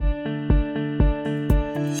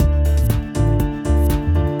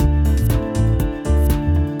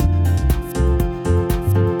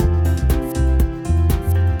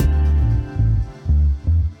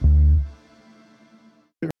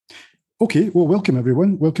Okay, well, welcome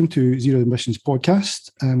everyone. Welcome to Zero Emissions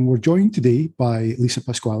Podcast. We're joined today by Lisa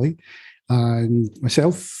Pasquale and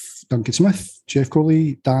myself, Duncan Smith, Jeff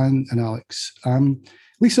Coley, Dan and Alex.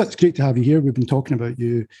 Lisa, it's great to have you here. We've been talking about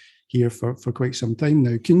you here for quite some time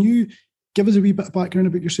now. Can you give us a wee bit of background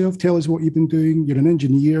about yourself? Tell us what you've been doing. You're an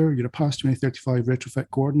engineer, you're a past 2035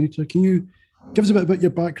 retrofit coordinator. Can you give us a bit about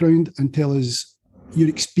your background and tell us your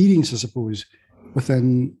experience, I suppose,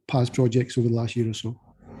 within past projects over the last year or so?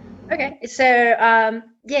 Okay, so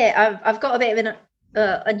I've got a bit of an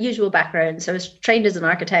unusual background. So I was trained as an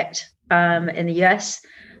architect in the US,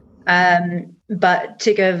 but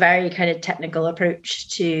took a very kind of technical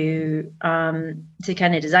approach to kind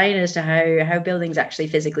of design as to how buildings actually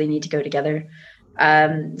physically need to go together.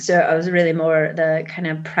 So I was really more the kind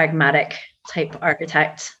of pragmatic type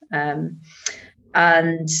architect,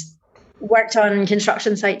 and worked on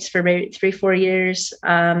construction sites for about 3-4 years,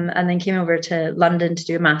 and then came over to London to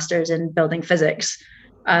do a master's in building physics.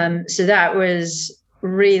 So that was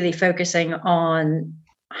really focusing on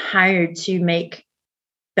how to make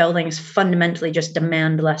buildings fundamentally just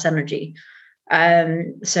demand less energy.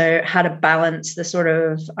 So how to balance the sort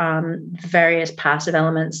of various passive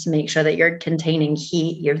elements to make sure that you're containing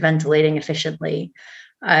heat, you're ventilating efficiently,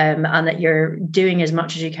 and that you're doing as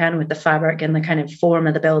much as you can with the fabric and the kind of form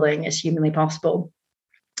of the building as humanly possible.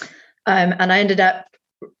 And I ended up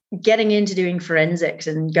getting into doing forensics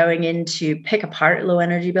and going into pick apart low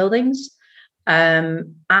energy buildings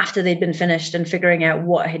after they'd been finished and figuring out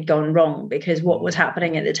what had gone wrong, because what was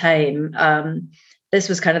happening at the time, this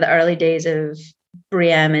was kind of the early days of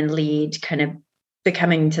BREEAM and LEED kind of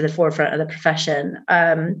becoming to the forefront of the profession.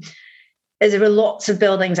 As there were lots of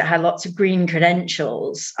buildings that had lots of green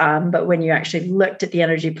credentials, but when you actually looked at the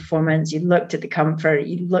energy performance, you looked at the comfort,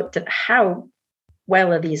 you looked at how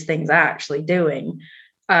well are these things actually doing,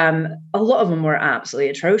 a lot of them were absolutely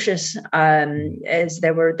atrocious. As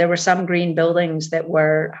there were some green buildings that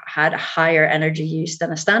had higher energy use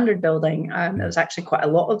than a standard building. There was actually quite a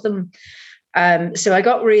lot of them. So I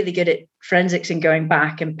got really good at forensics and going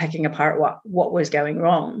back and picking apart what was going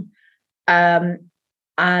wrong.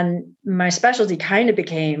 And my specialty kind of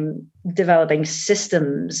became developing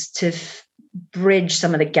systems to bridge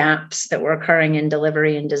some of the gaps that were occurring in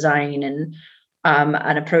delivery and design and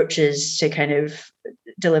approaches to kind of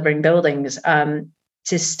delivering buildings,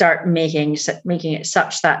 to start making it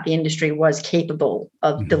such that the industry was capable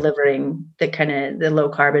of delivering the kind of the low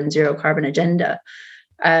carbon, zero carbon agenda.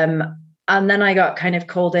 And then I got kind of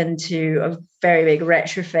called into a very big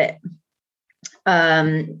retrofit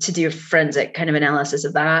to do a forensic kind of analysis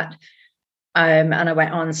of that. And I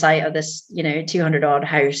went on site of this, 200 odd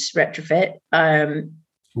house retrofit.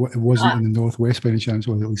 It wasn't in the Northwest by any chance,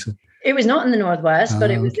 was it, Lisa? It was not in the Northwest, but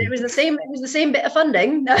it was okay. It was the same. It was the same bit of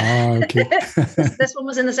funding. Okay. this one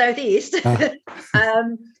was in the Southeast.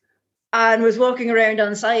 And was walking around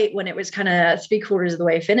on site when it was kind of 3/4 of the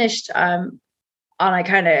way finished. And I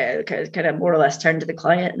kind of more or less turned to the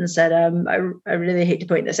client and said, I really hate to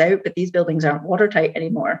point this out, but these buildings aren't watertight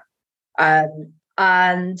anymore.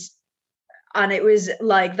 And it was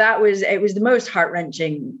like, it was the most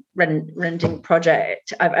heart-wrenching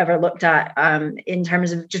project I've ever looked at, in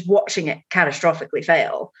terms of just watching it catastrophically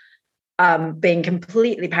fail, being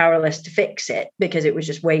completely powerless to fix it because it was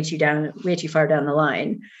just way too far down the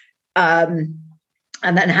line.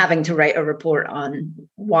 And then having to write a report on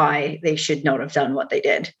why they should not have done what they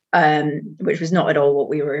did, which was not at all what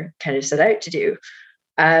we were kind of set out to do.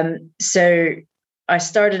 So I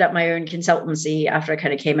started up my own consultancy after I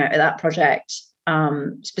kind of came out of that project,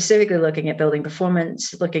 specifically looking at building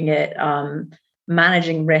performance, looking at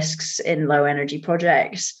managing risks in low energy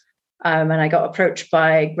projects. And I got approached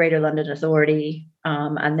by Greater London Authority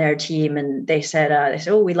and their team, and they said,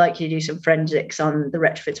 oh, we'd like you to do some forensics on the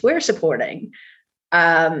retrofits we're supporting.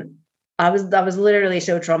 I was literally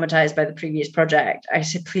so traumatized by the previous project. I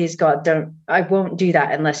said, please God, I won't do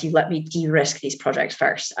that unless you let me de-risk these projects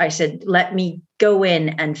first. I said, let me go in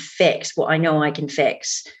and fix what I know I can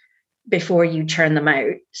fix before you churn them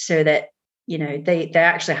out, so that, they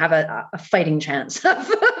actually have a fighting chance of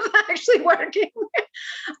actually working.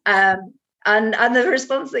 And the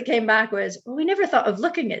response that came back was, well, we never thought of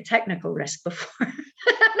looking at technical risk before.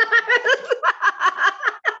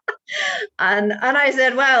 And I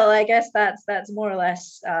said, well, I guess that's more or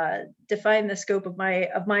less define the scope of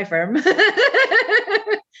my firm.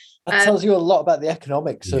 That tells you a lot about the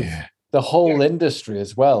economics of the whole industry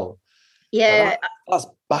as well. Yeah, that's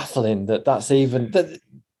baffling that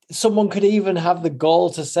someone could even have the gall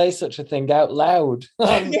to say such a thing out loud.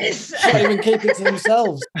 Yes, not even keep it to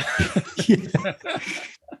themselves.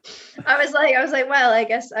 I was like, well, I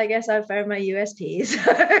guess I've found my USPs.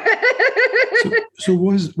 So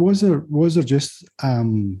was there just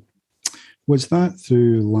was that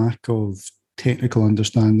through lack of technical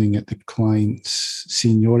understanding at the client's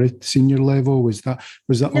senior level? Was that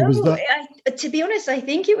No, or was that? To be honest, I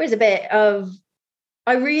think it was a bit of.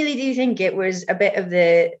 I really do think it was a bit of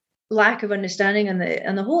the lack of understanding on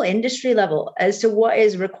the whole industry level as to what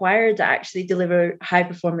is required to actually deliver high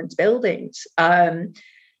performance buildings.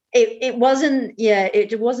 It wasn't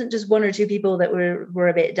just one or two people that were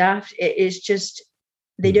a bit daft. It is just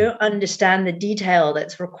they don't understand the detail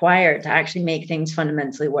that's required to actually make things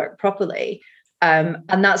fundamentally work properly. And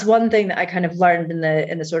that's one thing that I kind of learned in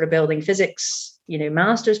the sort of building physics,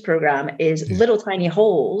 master's program is little tiny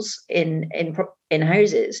holes in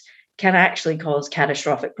houses can actually cause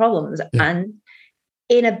catastrophic problems. Yeah. And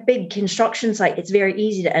in a big construction site, it's very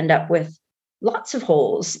easy to end up with lots of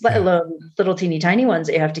holes, let alone little teeny tiny ones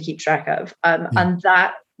that you have to keep track of. And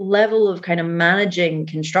that level of kind of managing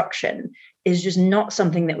construction is just not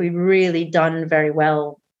something that we've really done very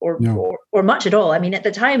well or much at all. I mean, at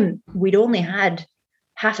the time, we'd only had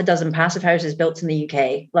half a dozen passive houses built in the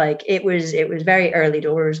UK. Like it was very early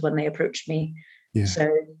doors when they approached me. Yeah.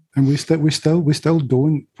 So, and we still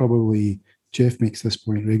don't, probably Jeff makes this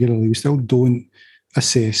point regularly, we still don't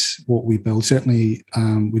assess what we build. Certainly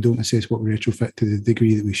we don't assess what we retrofit to the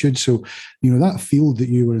degree that we should. So, that field that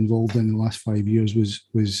you were involved in the last 5 years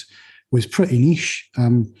was pretty niche.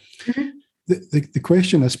 The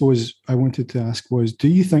question I suppose I wanted to ask was, do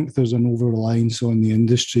you think there's an over-reliance on the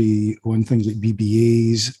industry, on things like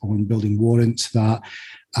BBAs, on building warrants that,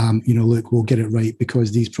 look, we'll get it right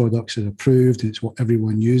because these products are approved and it's what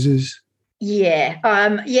everyone uses? Yeah,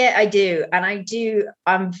 I do. And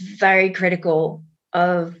I'm very critical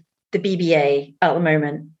of the BBA at the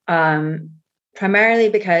moment, primarily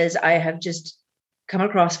because I have just come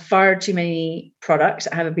across far too many products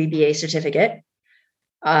that have a BBA certificate.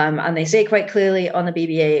 And they say quite clearly on the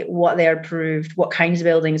BBA what they're approved, what kinds of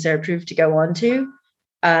buildings they're approved to go on to.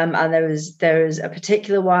 And there was a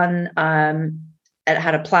particular one, it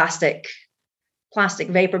had a plastic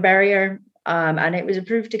vapor barrier, and it was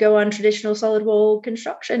approved to go on traditional solid wall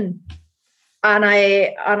construction. And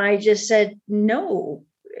I just said, no,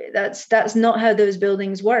 that's not how those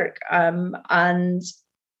buildings work.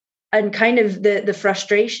 And kind of the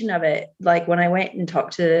frustration of it, like when I went and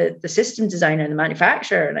talked to the system designer and the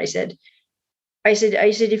manufacturer, and I said,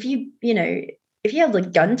 if you held a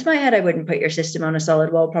gun to my head, I wouldn't put your system on a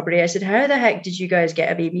solid wall property. I said, how the heck did you guys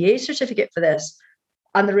get a BBA certificate for this?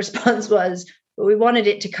 And the response was, well, we wanted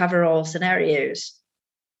it to cover all scenarios.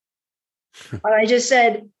 And I just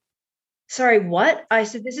said, sorry, what? I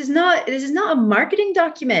said, this is not a marketing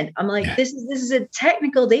document. I'm like, this is a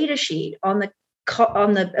technical data sheet on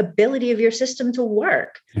the ability of your system to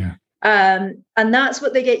work. Yeah. And that's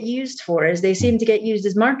what they get used for, is they seem to get used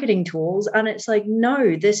as marketing tools. And it's like,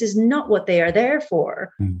 no, this is not what they are there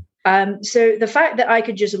for. So the fact that I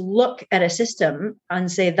could just look at a system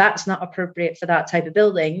and say that's not appropriate for that type of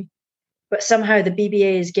building, but somehow the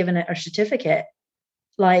BBA is given it a certificate,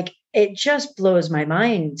 like it just blows my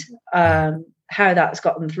mind how that's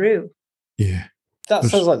gotten through. Yeah. That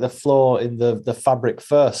sounds like the flaw in the fabric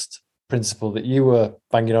first principle that you were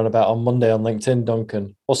banging on about on Monday on LinkedIn,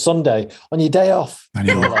 Duncan, or Sunday on your day off. I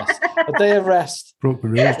know. A day of rest. Broke my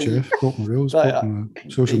rules, Jeff. Broke my rules. Like,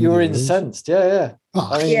 social you were media incensed. Yeah. Oh,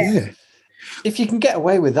 I mean, if you can get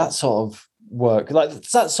away with that sort of work, like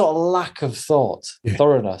that sort of lack of thought,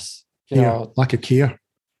 thoroughness, lack of care.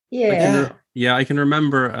 I can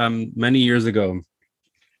remember many years ago,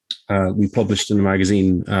 we published in a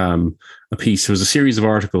magazine a piece. It was a series of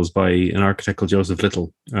articles by an architect called Joseph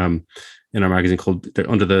Little in our magazine called,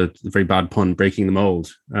 under the very bad pun, Breaking the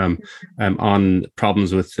Mold, on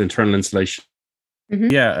problems with internal insulation.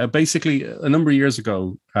 Basically, a number of years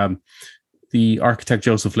ago, the architect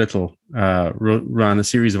Joseph Little ran a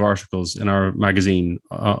series of articles in our magazine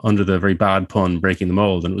under the very bad pun, Breaking the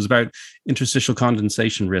Mold. And it was about interstitial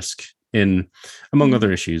condensation risk in, among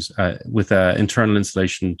other issues, with internal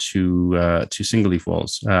insulation to single leaf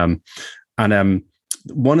walls. And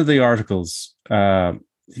one of the articles,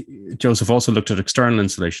 Joseph also looked at external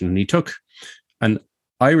insulation, and he took an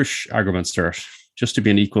Irish agrement cert just to be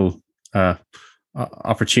an equal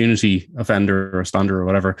opportunity offender or stander or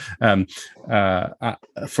whatever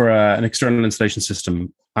for an external installation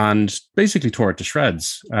system, and basically tore it to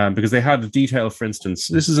shreds because they had a detail. For instance,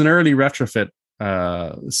 this is an early retrofit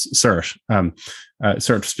cert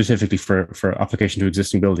specifically for application to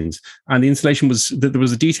existing buildings, and the insulation was there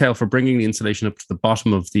was a detail for bringing the insulation up to the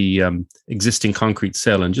bottom of the existing concrete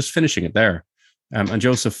sill and just finishing it there. and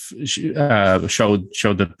Joseph showed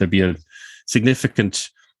that there'd be a significant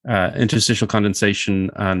interstitial condensation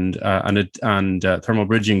and thermal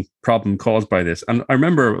bridging problem caused by this. And I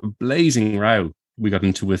remember a blazing row we got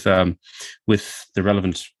into with the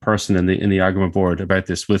relevant person in the argument board about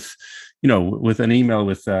this, with an email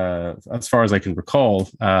with as far as I can recall,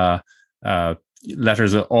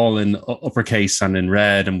 letters all in uppercase and in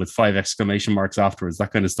red and with 5 exclamation marks afterwards,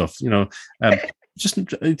 that kind of stuff. Just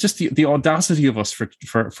the audacity of us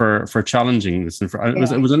for challenging this. And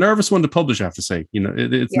it was a nervous one to publish, I have to say.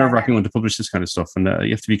 It's nerve-wracking one to publish this kind of stuff, and you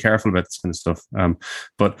have to be careful about this kind of stuff.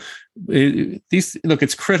 But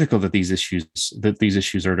it's critical that these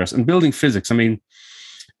issues are addressed. And building physics, I mean,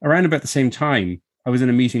 around about the same time, I was in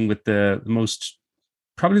a meeting with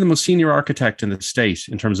probably the most senior architect in the state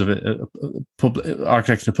in terms of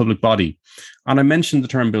architect in a public body. And I mentioned the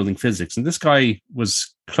term building physics. And this guy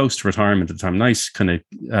was close to retirement at the time, nice kind of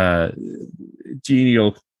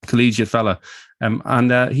genial collegiate fella.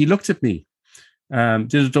 And he looked at me,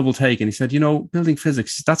 did a double take, and he said, building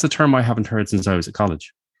physics, that's a term I haven't heard since I was at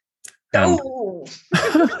college.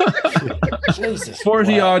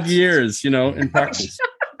 40 odd years, in practice.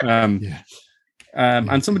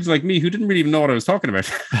 And somebody like me who didn't really even know what I was talking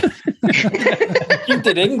about. You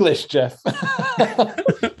did English, Jeff.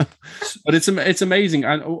 But it's amazing.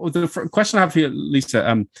 And the question I have for you,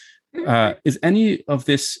 Lisa, is any of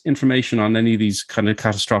this information on any of these kind of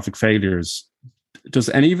catastrophic failures, does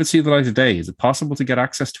any of it see the light of day? Is it possible to get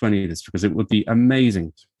access to any of this? Because it would be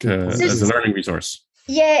amazing as a learning resource.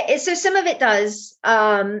 Yeah, so some of it does.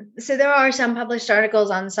 So there are some published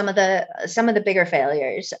articles on some of the bigger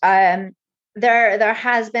failures. There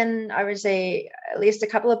has been, I would say, at least a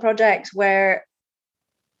couple of projects where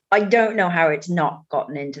I don't know how it's not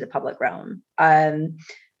gotten into the public realm.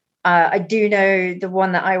 I do know the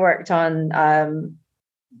one that I worked on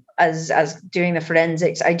as doing the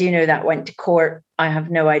forensics. I do know that went to court. I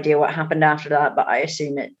have no idea what happened after that, but I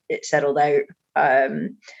assume it settled out.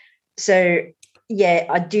 So yeah,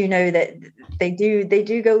 I do know that they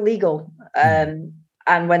do go legal, and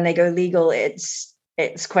when they go legal,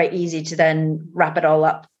 it's quite easy to then wrap it all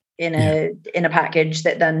up in a package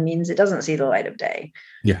that then means it doesn't see the light of day.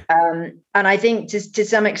 Yeah. And I think to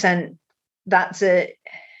some extent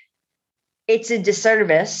it's a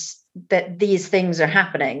disservice that these things are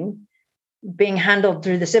happening, being handled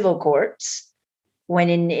through the civil courts, when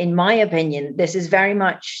in my opinion, this is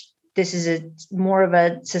more of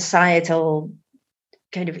a societal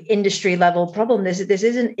kind of industry level problem. This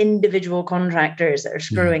isn't individual contractors that are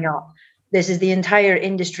screwing up. This is the entire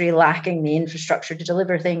industry lacking the infrastructure to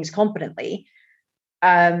deliver things competently.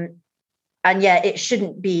 And yet it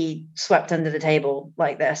shouldn't be swept under the table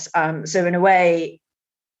like this. So in a way,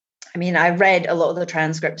 I mean, I read a lot of the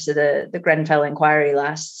transcripts of the Grenfell inquiry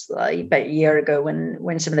about a year ago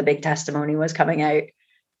when some of the big testimony was coming out.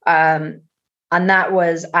 And that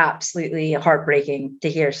was absolutely heartbreaking to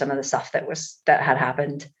hear some of the stuff that had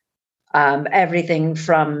happened. Everything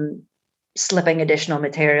from slipping additional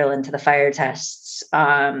material into the fire tests,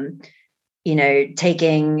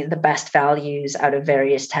 taking the best values out of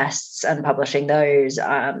various tests and publishing those.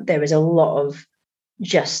 There was a lot of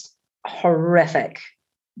just horrific,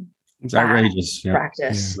 it's outrageous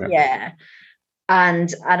practice. Yeah.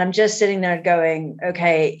 And I'm just sitting there going,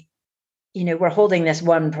 okay, we're holding this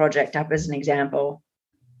one project up as an example.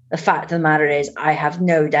 The fact of the matter is, I have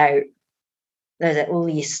no doubt there's at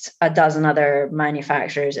least a dozen other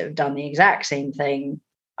manufacturers that have done the exact same thing,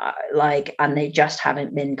 and they just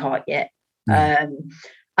haven't been caught yet. And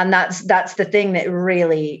that's the thing that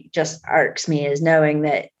really just irks me, is knowing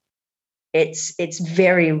that it's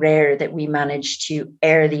very rare that we manage to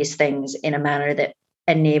air these things in a manner that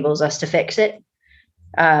enables us to fix it.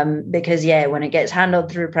 Because when it gets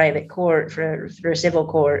handled through private court, through a civil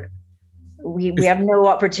court, we have no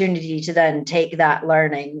opportunity to then take that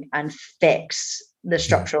learning and fix the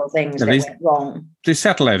structural things that went wrong. They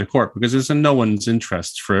settle out of court because it's in no one's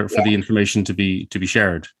interest for the information to be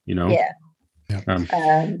shared. Yeah.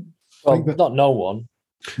 Well, not no one.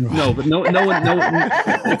 No, but no one.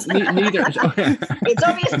 It's neither. It's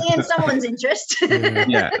obviously in someone's interest.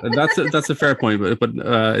 Yeah, that's a fair point, but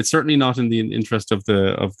it's certainly not in the interest of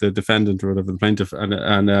the defendant or whatever, the plaintiff,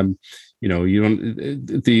 and you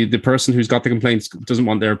don't. The person who's got the complaints doesn't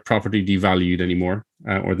want their property devalued anymore.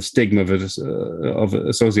 or the stigma of it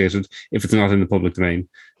associated if it's not in the public domain.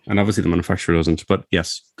 And obviously the manufacturer doesn't. But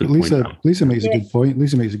yes, good point. Lisa makes a good point.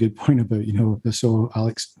 Lisa makes a good point about, I saw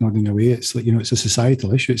Alex nodding away. It's like, it's a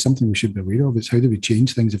societal issue. It's something we should be aware of. It's how do we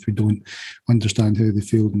change things if we don't understand how they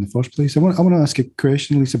failed in the first place? I want to ask a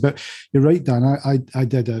question, Lisa, but you're right, Dan.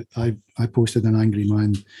 I posted an angry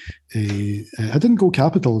man. I didn't go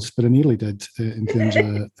capitals, but I nearly did in terms of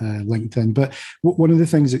LinkedIn. But one of the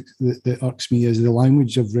things that irks me is the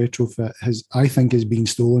language of retrofit I think is being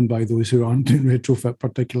stolen by those who aren't doing retrofit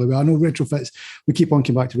particularly. I know retrofits, we keep on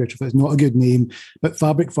coming back to retrofits, not a good name, but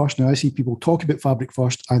fabric first. Now I see people talk about fabric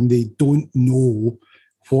first and they don't know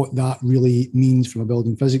what that really means from a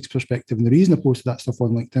building physics perspective. And the reason I posted that stuff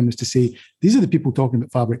on LinkedIn was to say, these are the people talking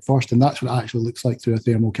about fabric first, and that's what it actually looks like through a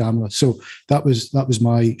thermal camera. So that was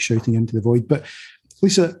my shouting into the void. But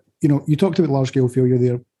Lisa, you talked about large scale failure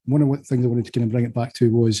there. One of the things I wanted to kind of bring it back to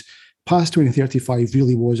was past 2035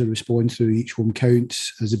 really was a response to each home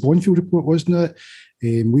counts as the Bonfield report, wasn't it?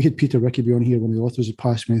 We had Peter Rickaby on here, one of the authors of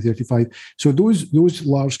past 2035. So those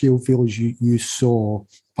large scale failures you saw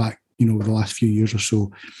back, the last few years or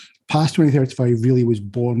so, past 2035 really was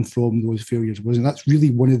born from those failures, wasn't it? That's really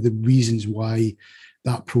one of the reasons why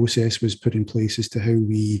that process was put in place as to how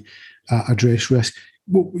we address risk.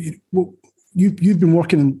 You've been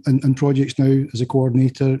working in projects now as a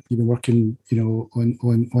coordinator. You've been working,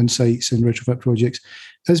 on sites and retrofit projects.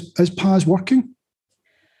 Is PAS working?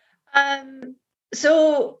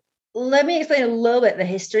 So let me explain a little bit the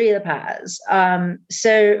history of the PAS.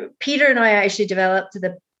 So Peter and I actually developed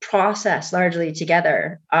the process largely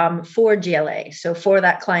together for GLA. So for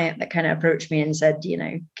that client that kind of approached me and said,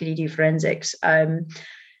 could you do forensics? And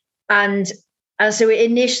so we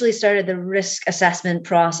initially started the risk assessment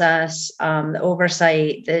process, the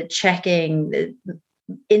oversight, the checking, the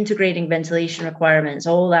integrating ventilation requirements,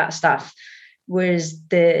 all that stuff was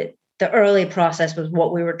the early process, was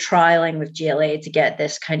what we were trialing with GLA to get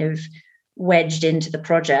this kind of wedged into the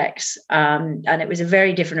projects. And it was a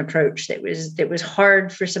very different approach that was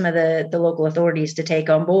hard for some of the local authorities to take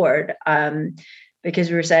on board, because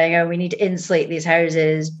we were saying, we need to insulate these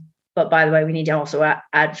houses, but by the way, we need to also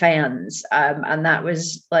add fans. And that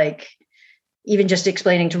was like, even just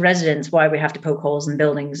explaining to residents why we have to poke holes in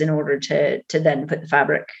buildings in order to then put the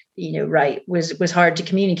fabric, right, was hard to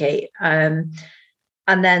communicate.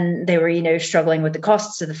 And then they were, struggling with the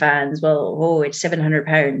costs of the fans. Well, it's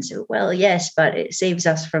 £700. Well, yes, but it saves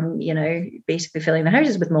us from, basically filling the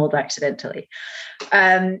houses with mold accidentally.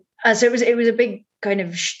 And so it was a big kind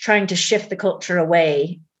of trying to shift the culture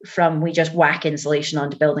away from we just whack insulation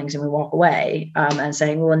onto buildings and we walk away, and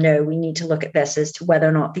saying, well, no, we need to look at this as to whether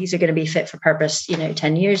or not these are going to be fit for purpose,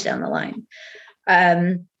 10 years down the line.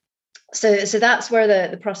 So that's where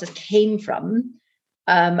the process came from.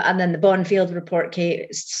 And then the Bonfield report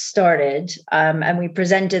started, and we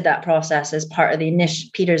presented that process as part of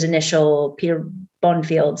Peter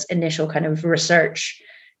Bonfield's initial kind of research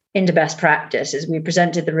into best practices. We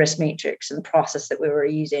presented the risk matrix and the process that we were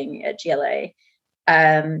using at GLA.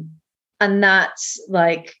 And that's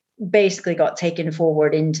like basically got taken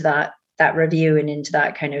forward into that review and into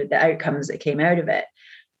that kind of the outcomes that came out of it.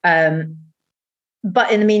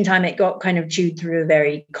 But in the meantime, it got kind of chewed through a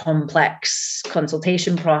very complex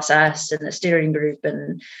consultation process and the steering group,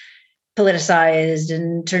 and politicized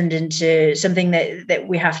and turned into something that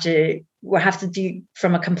we have to do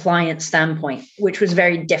from a compliance standpoint, which was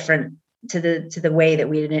very different to the way that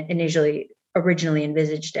we originally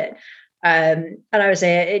envisaged it. And I would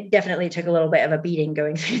say it definitely took a little bit of a beating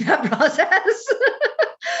going through that process.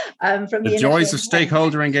 From the joys of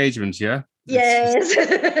stakeholder engagement, yeah. Yes.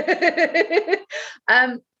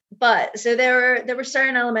 But so there were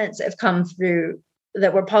certain elements that have come through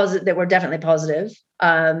that were positive, that were definitely positive,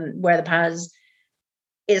 where the PAS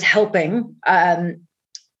is helping.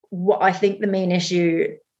 What I think the main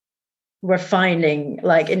issue we're finding,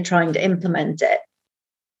 like in trying to implement it,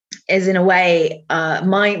 is in a way,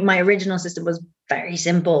 my original system was very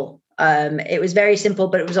simple. It was very simple,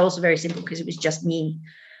 but it was also very simple because it was just me.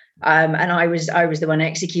 And I was the one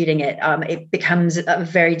executing it. It becomes a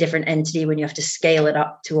very different entity when you have to scale it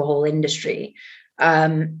up to a whole industry.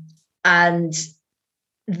 And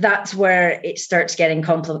that's where it starts getting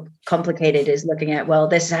complicated, is looking at, well,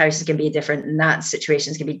 this house is going to be different and that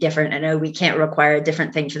situation is going to be different. And we can't require a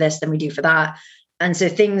different thing for this than we do for that. And so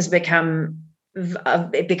things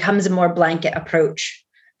it becomes a more blanket approach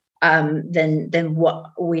than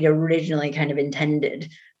what we'd originally kind of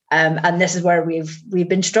intended. And this is where we've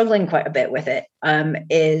been struggling quite a bit with it,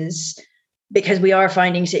 is because we are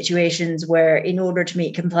finding situations where in order to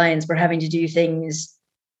meet compliance, we're having to do things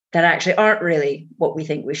that actually aren't really what we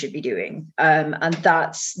think we should be doing. And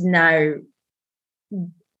that's now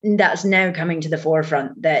coming to the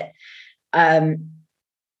forefront, that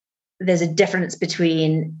there's a difference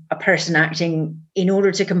between a person acting in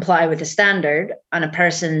order to comply with the standard and a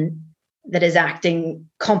person that is acting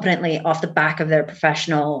competently off the back of their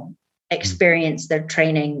professional experience, their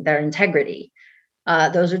training, their integrity.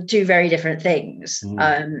 Those are two very different things.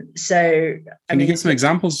 So can you give some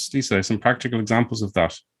examples, Lisa, some practical examples of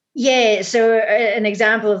that? Yeah, so an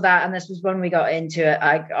example of that, and this was when we got into it,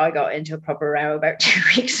 I got into a proper row about 2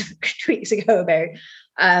 weeks ago about,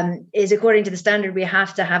 is according to the standard, we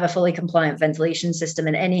have to have a fully compliant ventilation system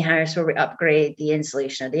in any house where we upgrade the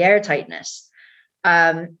insulation or the air tightness.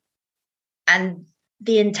 And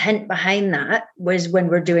the intent behind that was, when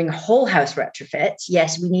we're doing whole house retrofits,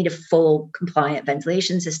 yes, we need a full compliant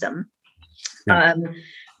ventilation system. Yeah.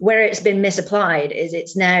 Where it's been misapplied is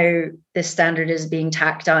it's now the standard is being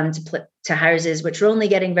tacked on to houses which are only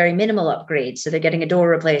getting very minimal upgrades. So they're getting a door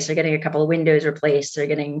replaced, they're getting a couple of windows replaced, they're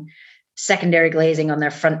getting secondary glazing on their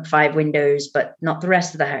front 5 windows, but not the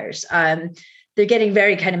rest of the house. They're getting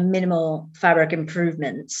very kind of minimal fabric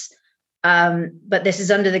improvements. But this is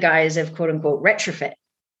under the guise of quote unquote retrofit.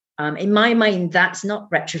 In my mind, that's not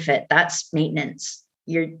retrofit, that's maintenance.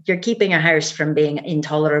 You're keeping a house from being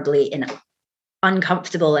intolerably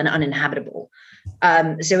uncomfortable and uninhabitable.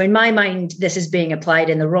 So in my mind, this is being applied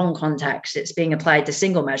in the wrong context. It's being applied to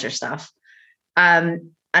single measure stuff.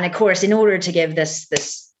 And of course, in order to give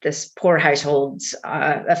this poor household,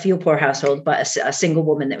 a few poor household, but a single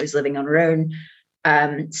woman that was living on her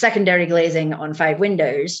own, secondary glazing on 5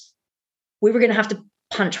 windows, we were going to have to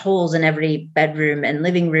punch holes in every bedroom and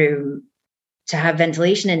living room to have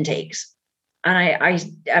ventilation intakes. And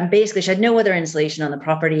I basically, she had no other insulation on the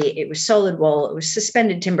property. It was solid wall. It was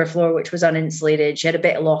suspended timber floor, which was uninsulated. She had a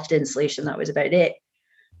bit of loft insulation. That was about it.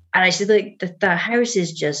 And I said, like, the house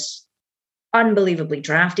is just unbelievably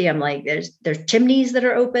drafty. I'm like, there's chimneys that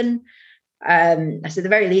are open. I said, at the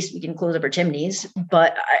very least, we can close up our chimneys.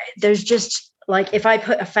 But there's just, like, if I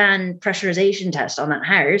put a fan pressurization test on that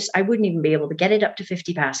house, I wouldn't even be able to get it up to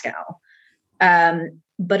 50 Pascal.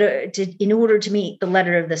 But in order to meet the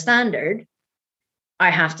letter of the standard, I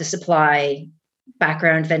have to supply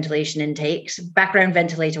background ventilation intakes, background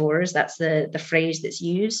ventilators. That's the phrase that's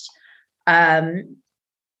used. And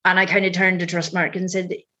I kind of turned to Trustmark and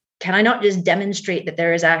said, can I not just demonstrate that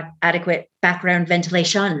there is adequate background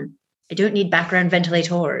ventilation? I don't need background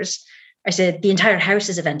ventilators. I said, the entire house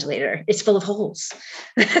is a ventilator. It's full of holes.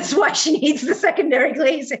 That's why she needs the secondary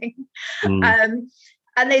glazing.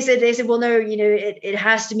 And they said, well, no, it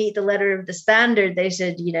has to meet the letter of the standard. They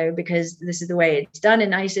said, because this is the way it's done.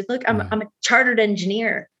 And I said, look, I'm a chartered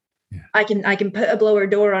engineer. Yeah. I can put a blower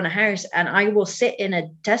door on a house, and I will sit in a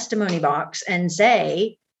testimony box and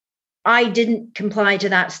say, I didn't comply to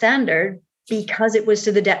that standard because it was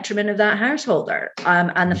to the detriment of that householder.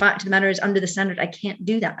 And the fact of the matter is, under the standard, I can't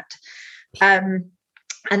do that. And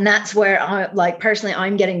that's where personally,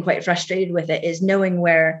 I'm getting quite frustrated with it, is knowing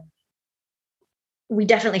where we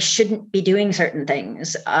definitely shouldn't be doing certain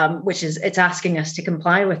things, which is, it's asking us to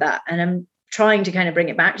comply with that. And I'm trying to kind of bring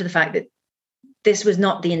it back to the fact that this was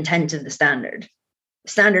not the intent of the standard.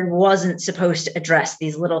 The standard wasn't supposed to address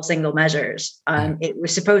these little single measures. It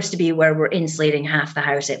was supposed to be where we're insulating half the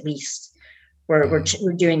house at least, where we're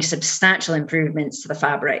doing substantial improvements to the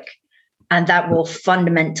fabric. And that will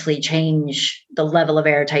fundamentally change the level of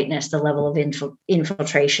air tightness, the level of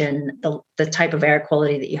infiltration, the type of air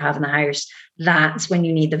quality that you have in the house. That's when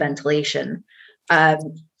you need the ventilation.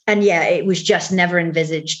 And yeah, it was just never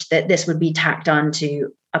envisaged that this would be tacked on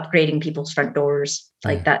to upgrading people's front doors.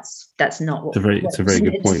 Like that's not what it's a very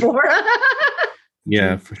good point. For.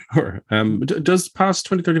 Yeah, for sure. Does past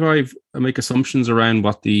 2035 make assumptions around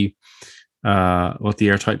what the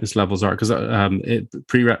air tightness levels are? Because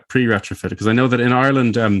pre-retrofit, because I know that in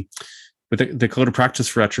Ireland, with the code of practice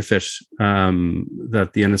for retrofit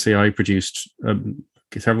that the NSAI produced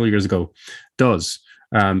several years ago, does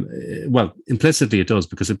implicitly it does,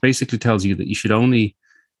 because it basically tells you that you should only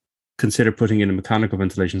consider putting in a mechanical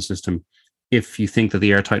ventilation system if you think that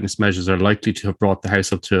the air tightness measures are likely to have brought the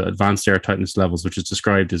house up to advanced air tightness levels, which is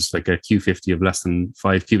described as like a Q50 of less than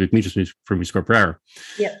 5 cubic meters per meter square per hour.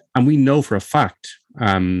 Yeah. And we know for a fact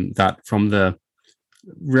that from the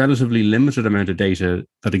relatively limited amount of data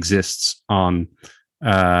that exists on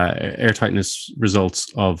air tightness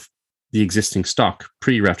results of the existing stock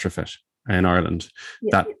pre-retrofit in Ireland,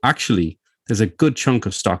 that actually there's a good chunk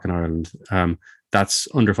of stock in Ireland that's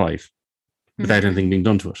under 5 without anything being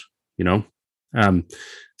done to it,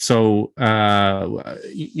 So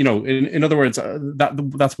in other words,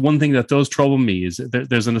 that's one thing that does trouble me is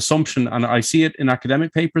there's an assumption, and I see it in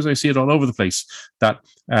academic papers, I see it all over the place, that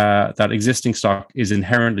existing stock is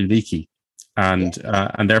inherently leaky, and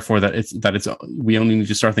therefore we only need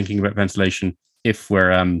to start thinking about ventilation if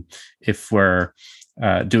we're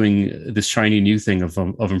doing this shiny new thing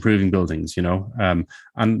of improving buildings, and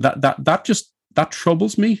that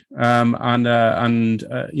troubles me.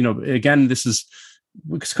 Again, this is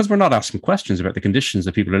because we're not asking questions about the conditions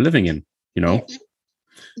that people are living in,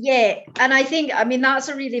 Yeah, and I mean that's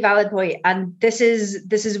a really valid point, and this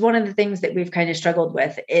is one of the things that we've kind of struggled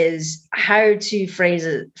with, is how to phrase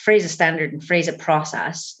a standard and phrase a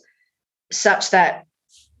process such that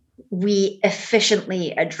we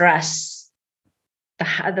efficiently address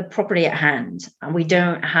the property at hand, and we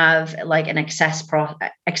don't have like an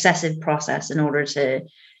excessive process in order to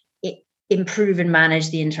improve and manage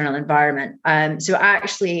the internal environment. So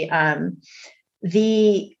actually,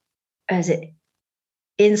 the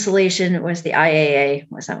insulation was the IAA.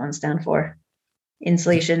 What's that one stand for?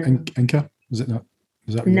 Insulation. INCA? Is it not?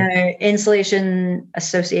 Is that no, Insulation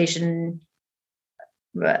Association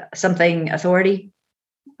something authority.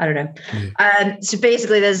 I don't know. Yeah. So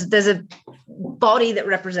basically, there's a body that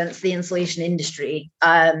represents the insulation industry,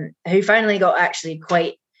 who finally got actually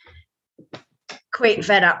quite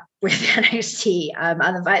fed up with NXT,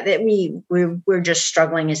 and the fact that we're just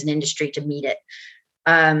struggling as an industry to meet it.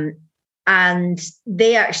 And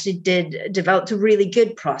they actually developed a really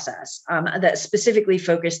good process that specifically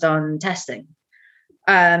focused on testing.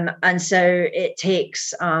 And so it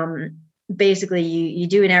takes basically you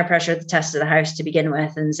do an air pressure test of the house to begin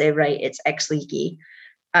with and say, right, it's X leaky.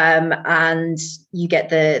 And you get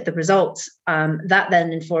the results. That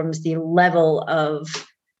then informs the level of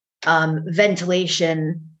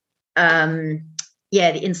ventilation. The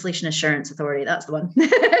Insulation Assurance Authority, that's the one.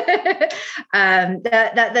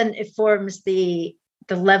 That then informs the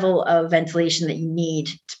level of ventilation that you need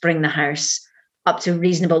to bring the house up to a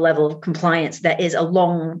reasonable level of compliance that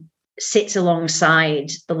sits alongside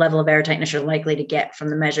the level of air tightness you're likely to get from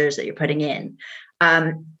the measures that you're putting in.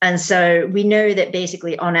 And so we know that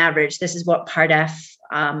basically on average, this is what Part F,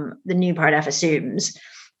 the new Part F assumes.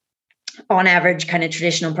 On average, kind of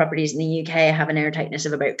traditional properties in the UK have an air tightness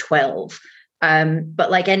of about 12.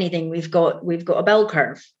 But like anything, we've got a bell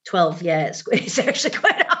curve. 12, it's actually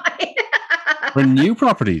quite high. For new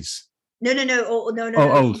properties? No. Old.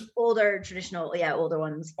 Older traditional, older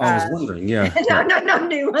ones. I was wondering, yeah. No,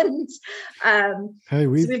 new ones. So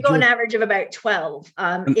we've got an average of about 12.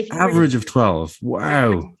 Average of 12.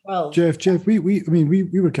 Wow. 12. Jeff, we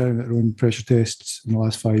were carrying our own pressure tests in the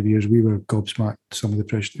last 5 years. We were gobsmacked some of the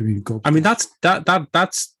pressure.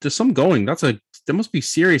 That's there's some going. There must be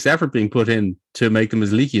serious effort being put in to make them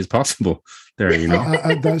as leaky as possible. There,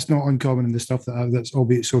 that's not uncommon in the stuff that's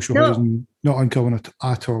albeit social housing, not uncommon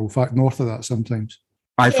at all. In fact, north of that sometimes.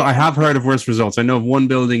 I have heard of worse results. I know of one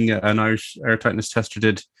building, an Irish air tightness tester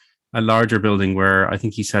did a larger building where I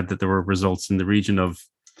think he said that there were results in the region of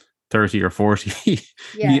 30 or 40.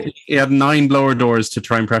 Yeah. He had 9 blower doors to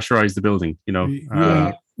try and pressurize the building.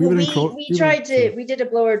 We did a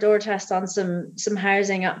blower door test on some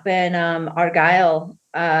housing up in Argyll,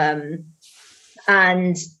 and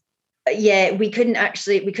we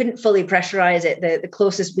couldn't fully pressurize it. The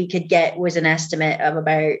closest we could get was an estimate of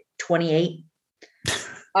about 28.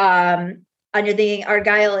 And you're thinking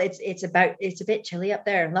Argyll, it's a bit chilly up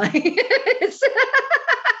there, like.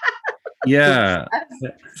 Yeah.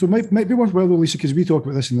 So it might be worthwhile, Lisa, because we talk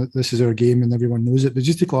about this and this is our game and everyone knows it. But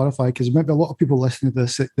just to clarify, because there might be a lot of people listening to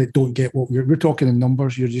this that don't get what we're talking in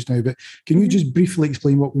numbers here just now. But can you just briefly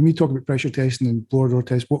explain when we talk about pressure testing and blower door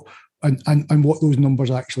tests, what those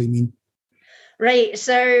numbers actually mean? Right.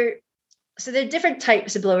 So there are different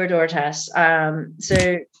types of blower door tests.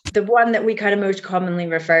 So the one that we kind of most commonly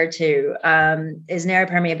refer to is an air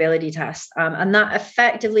permeability test, and that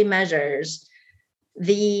effectively measures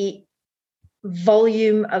the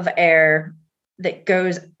volume of air that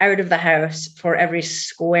goes out of the house for every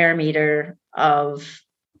square meter of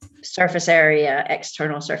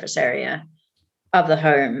external surface area of the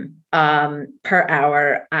home per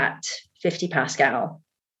hour at 50 Pascal.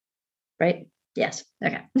 Right? Yes.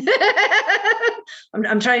 Okay.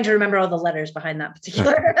 I'm trying to remember all the letters behind that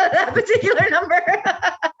particular number.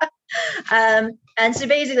 And so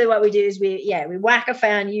basically what we do is we whack a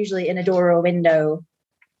fan usually in a door or a window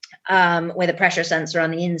with a pressure sensor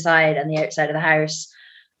on the inside and the outside of the house.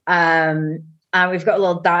 And we've got a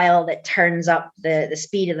little dial that turns up the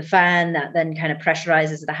speed of the fan that then kind of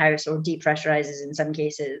pressurizes the house or depressurizes in some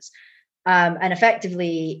cases. And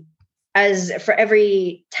effectively, as for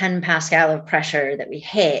every 10 Pascal of pressure that we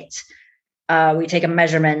hit, we take a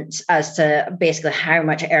measurement as to basically how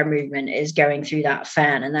much air movement is going through that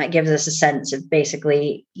fan. And that gives us a sense of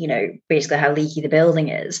basically how leaky the building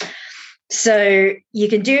is. So you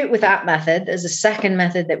can do it with that method. There's a second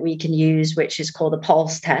method that we can use, which is called a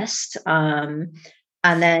pulse test. And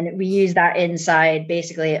then we use that inside.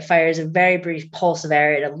 Basically, it fires a very brief pulse of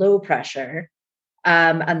air at a low pressure.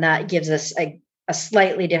 And that gives us a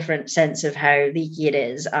slightly different sense of how leaky it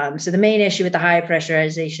is. So the main issue with the high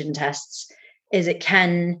pressurization tests is it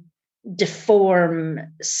can deform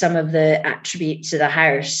some of the attributes of the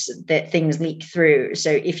house that things leak through. So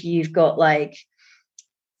if you've got like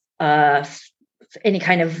any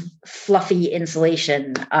kind of fluffy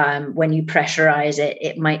insulation, when you pressurize it,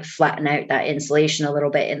 it might flatten out that insulation a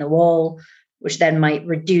little bit in the wall, which then might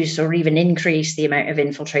reduce or even increase the amount of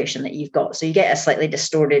infiltration that you've got. So you get a slightly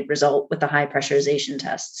distorted result with the high pressurization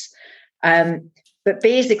tests. But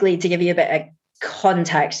basically, to give you a bit of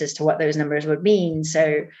context as to what those numbers would mean.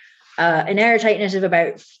 So an air tightness of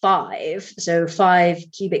about 5, so 5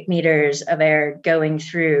 cubic meters of air going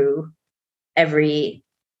through every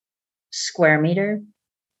square meter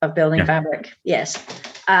of building fabric. Yes.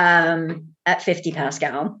 At 50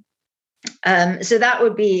 Pascal. So that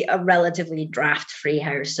would be a relatively draft-free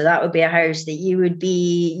house. So that would be a house that you would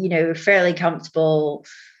be, fairly comfortable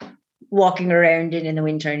walking around in the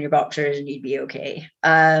winter in your boxers, and you'd be okay.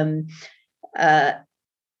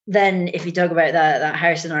 Then if you talk about that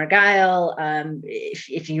house in Argyll,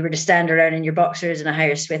 if you were to stand around in your boxers in a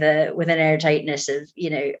house with an air tightness of,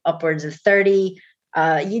 upwards of 30,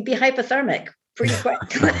 you'd be hypothermic pretty quick.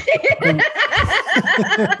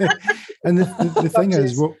 And the thing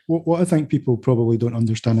is, what I think people probably don't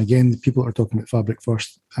understand, again, people are talking about fabric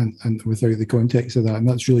first and without the context of that, and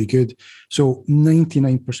that's really good. So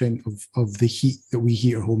 99% of the heat that we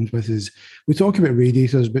heat our homes with is, we talk about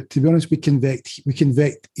radiators, but to be honest, we convect heat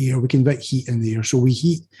in the air. So we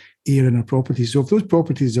heat air in our properties. So if those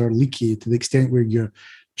properties are leaky to the extent where you're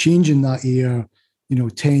changing that air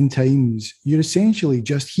 10 times, you're essentially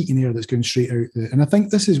just heating air that's going straight out there. And I think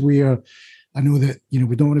this is where, I know that,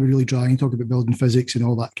 we don't want to be really dry and talk about building physics and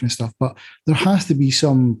all that kind of stuff, but there has to be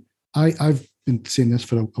some, I've been saying this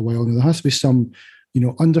for a while now, there has to be some,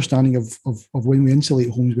 understanding of when we insulate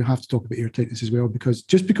homes, we have to talk about air tightness as well, because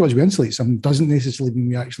just because we insulate something doesn't necessarily mean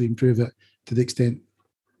we actually improve it to the extent.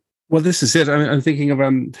 Well, this is it. I'm thinking of,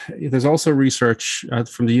 there's also research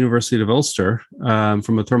from the University of Ulster,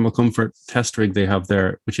 from a thermal comfort test rig they have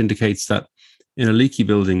there, which indicates that in a leaky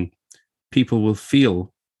building, people will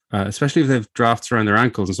feel, especially if they have drafts around their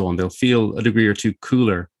ankles and so on, they'll feel a degree or two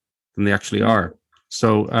cooler than they actually are.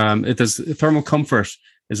 So there's thermal comfort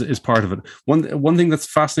is part of it. One thing that's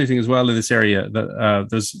fascinating as well in this area, that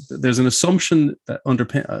there's an assumption that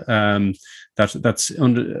underpins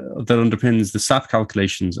the SAP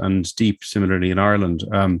calculations, and DEEP similarly in Ireland,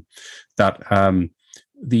 that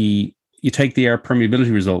you take the air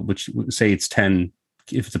permeability result, which say it's 10,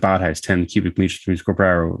 if it's a bad house, 10 cubic meters per square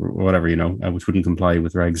hour or whatever, which wouldn't comply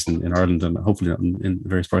with regs in Ireland and hopefully not in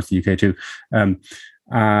various parts of the UK too.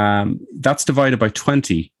 That's divided by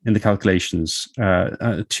 20 in the calculations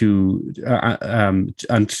and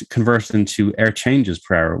converted into air changes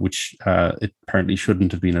per hour, which it apparently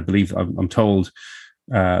shouldn't have been. I believe I'm told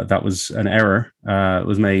that was an error.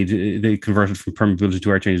 Was made. They converted from permeability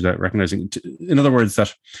to air changes without recognizing. In other words,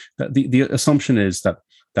 that the assumption is that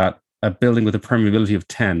a building with a permeability of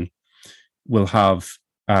 10 will have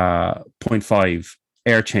 0.5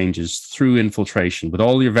 air changes through infiltration with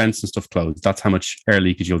all your vents and stuff closed. That's how much air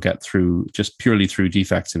leakage you'll get through, just purely through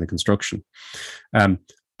defects in the construction.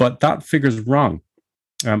 But that figure's wrong.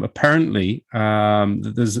 Apparently,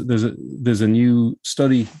 there's a new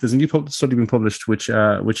study. There's a new study being published, which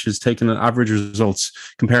has taken an average results,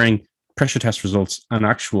 comparing pressure test results and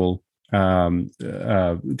actual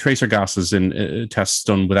tracer gases in tests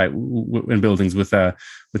done in buildings with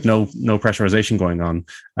no pressurization going on.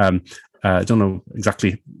 I don't know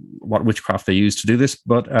exactly what witchcraft they used to do this,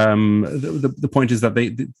 but the point is that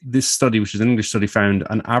this study, which is an English study, found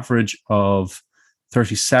an average of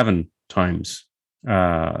 37 times.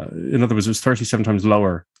 In other words, it was 37 times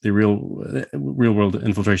lower, the real world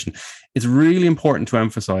infiltration. It's really important to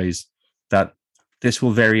emphasize that this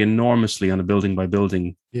will vary enormously on a building by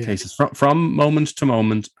building cases from moment to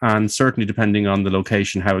moment, and certainly depending on the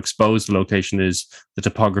location, how exposed the location is, the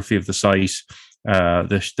topography of the site,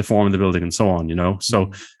 the form of the building, and so on.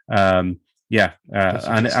 So and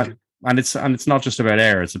it's not just about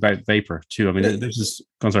air; it's about vapor too. I mean, this is.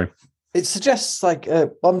 I'm sorry. it suggests like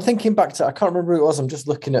I'm thinking back to, I can't remember who it was. I'm just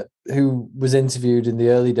looking at who was interviewed in the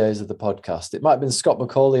early days of the podcast. It might have been Scott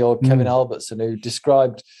McCauley or Kevin Albertson who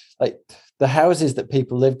described like the houses that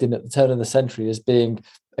people lived in at the turn of the century as being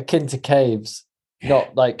akin to caves,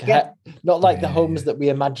 not like the homes that we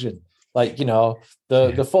imagine. Like, you know,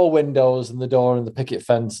 the four windows and the door and the picket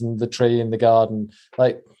fence and the tree in the garden,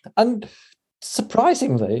 like, and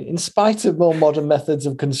surprisingly, in spite of more modern methods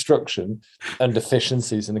of construction and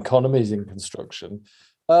efficiencies and economies in construction,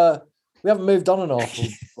 we haven't moved on an awful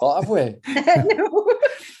lot, have we?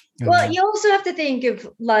 No. Well, you also have to think of,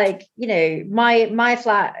 like, you know, my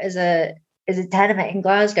flat is a tenement in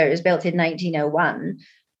Glasgow. It was built in 1901,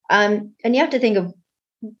 and you have to think of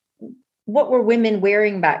what were women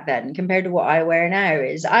wearing back then compared to what I wear now.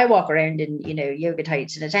 Is I walk around in, you know, yoga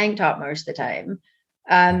tights and a tank top most of the time.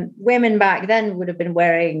 Women back then would have been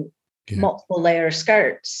wearing multiple layer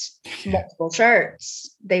skirts, multiple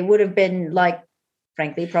shirts. They would have been, like,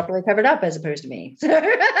 frankly, properly covered up as opposed to me.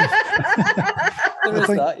 I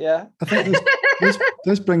think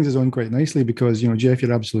this brings us on quite nicely because, you know, Jeff,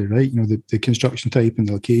 you're absolutely right. You know, the construction type and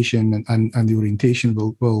the location and the orientation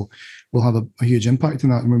will have a huge impact on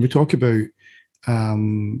that. And when we talk about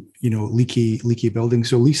you know, leaky buildings,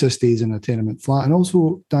 so Lisa stays in a tenement flat, and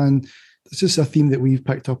also Dan, this is a theme that we've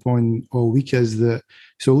picked up on all week, is that,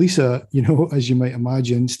 so Lisa, you know, as you might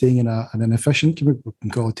imagine, staying in an efficient, we can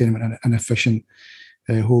call a tenement an efficient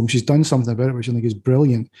home. She's done something about it, which I think is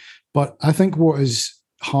brilliant. But I think what is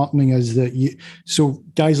heartening is that so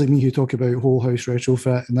guys like me who talk about whole house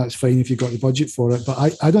retrofit, and that's fine if you've got the budget for it,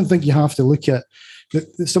 but I don't think you have to look at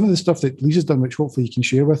some of the stuff that Lisa's done, which hopefully you can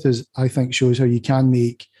share with us. I think shows how you can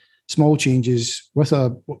make small changes with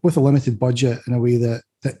a limited budget in a way that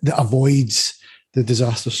avoids the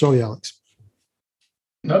disaster. Sorry, Alex.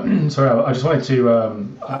 No, sorry, I just wanted to.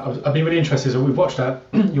 I've been really interested. So we've watched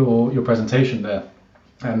your presentation there,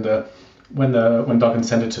 and when Duncan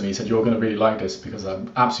sent it to me, he said, "You're going to really like this," because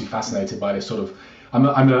I'm absolutely fascinated by this sort of. I'm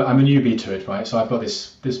a newbie to it, right? So I've got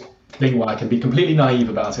this thing where I can be completely naive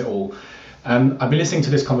about it all. And I've been listening to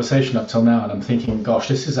this conversation up till now, and I'm thinking, gosh,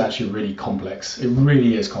 this is actually really complex. It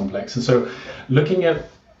really is complex. And so, looking at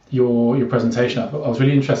your presentation, I was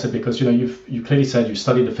really interested because, you know, you clearly said you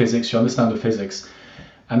studied the physics, you understand the physics,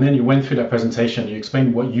 and then you went through that presentation. You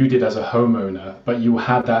explained what you did as a homeowner, but you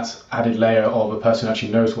had that added layer of a person who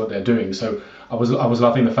actually knows what they're doing. So I was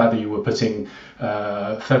loving the fact that you were putting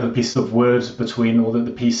feathered pieces of wood between all the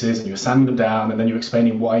pieces, and you were sanding them down, and then you were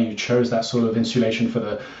explaining why you chose that sort of insulation for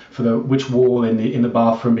the which wall in the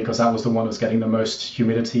bathroom, because that was the one that was getting the most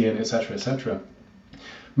humidity in, etc., etc.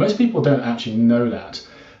 Most people don't actually know that.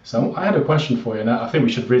 So I had a question for you, and I think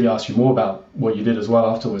we should really ask you more about what you did as well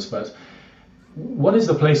afterwards. But what is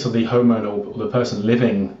the place of the homeowner or the person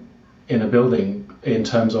living in a building in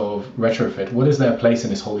terms of retrofit? What is their place in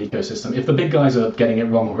this whole ecosystem? If the big guys are getting it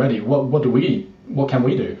wrong already, what can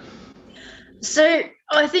we do? So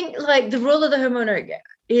I think, like, the role of the homeowner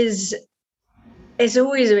is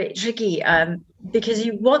always a bit tricky, because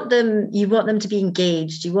you want them to be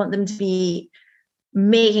engaged, you want them to be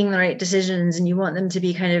making the right decisions, and you want them to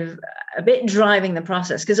be kind of a bit driving the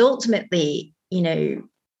process, because ultimately, you know,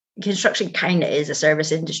 construction kind of is a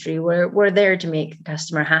service industry. We're there to make the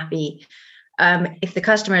customer happy. If the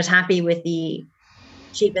customer is happy with the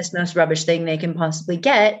cheapest, most rubbish thing they can possibly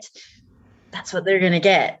get, that's what they're going to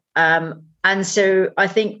get. And so I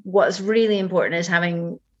think what's really important is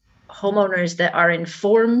having homeowners that are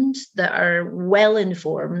informed, that are well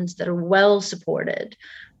informed, that are well supported.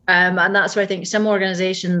 And that's why I think some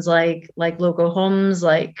organizations like Local Homes,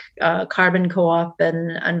 like Carbon Co-op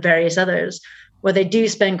and various others, where they do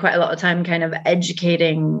spend quite a lot of time kind of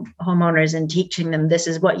educating homeowners and teaching them, this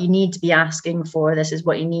is what you need to be asking for, this is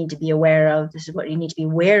what you need to be aware of, this is what you need to be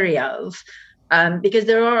wary of. Because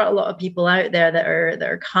there are a lot of people out there that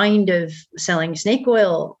are kind of selling snake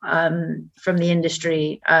oil from the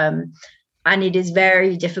industry. And it is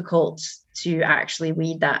very difficult to actually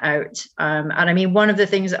weed that out. And I mean, one of the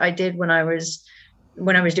things that I did when I was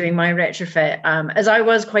doing my retrofit, as I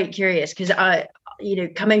was quite curious, because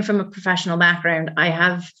coming from a professional background, I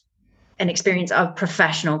have an experience of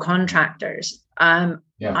professional contractors. I'm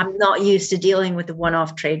not used to dealing with the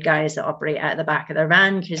one-off trade guys that operate out of the back of their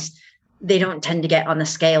van, because they don't tend to get on the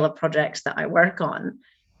scale of projects that I work on.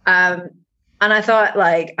 And I thought,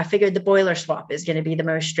 I figured the boiler swap is going to be the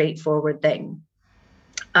most straightforward thing.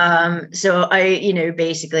 So I,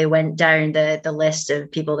 basically went down the list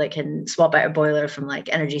of people that can swap out a boiler from like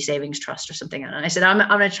Energy Savings Trust or something. And I said, I'm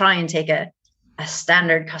going to try and take a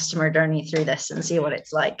standard customer journey through this and see what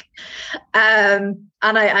it's like. And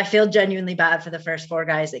I feel genuinely bad for the first 4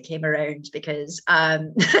 guys that came around, because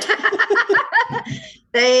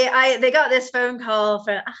they got this phone call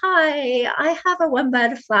for, hi, I have a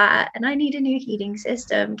 1-bed flat and I need a new heating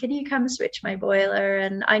system. Can you come switch my boiler?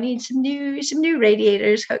 And I need some new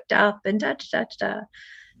radiators hooked up and da da da da.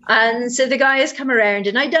 And so the guys come around,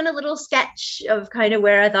 and I'd done a little sketch of kind of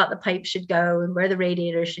where I thought the pipe should go and where the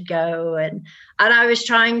radiator should go. And I was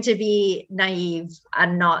trying to be naive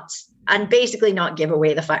and basically not give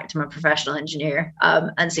away the fact I'm a professional engineer,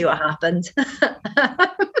 and see what happened.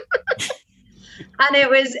 And it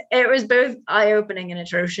was both eye-opening and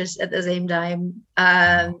atrocious at the same time.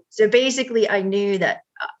 So basically I knew that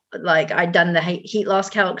I'd done the heat loss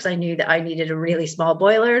calcs. I knew that I needed a really small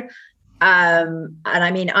boiler. And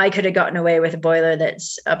I mean, I could have gotten away with a boiler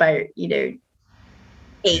that's about,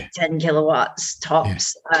 8-10 kilowatts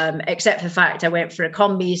tops, except for the fact I went for a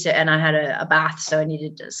combi, and I had a bath, so I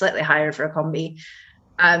needed slightly higher for a combi.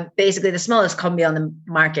 Basically, the smallest combi on the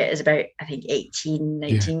market is about, I think,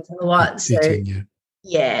 19 kilowatts. 18, so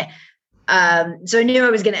yeah. So I knew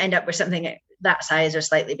I was going to end up with something that size or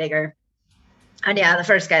slightly bigger. And yeah, the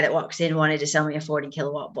first guy that walks in wanted to sell me a 40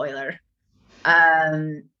 kilowatt boiler.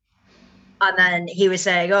 And then he was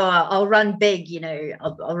saying, oh, I'll run big,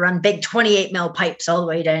 I'll run big 28 mil pipes all the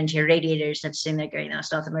way down to your radiators. And I'm sitting there going,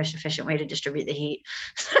 that's not the most efficient way to distribute the heat.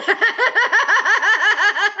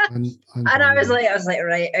 And I was like,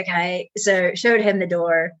 right, okay. So showed him the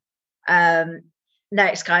door.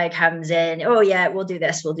 Next guy comes in. Oh yeah, we'll do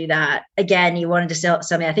this, we'll do that. Again, you wanted to sell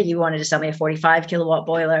me, I think you wanted to sell me a 45 kilowatt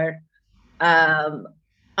boiler. And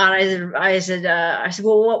I said,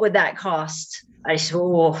 well, what would that cost? I said,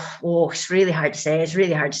 oh, it's really hard to say. It's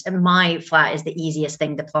really hard. And my flat is the easiest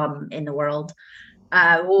thing to plumb in the world.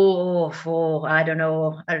 I don't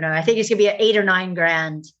know. I think it's gonna be 8 or 9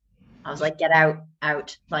 grand. I was like, get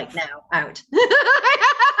out, like now, out.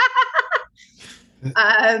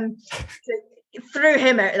 Threw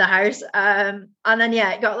him out of the house. And then,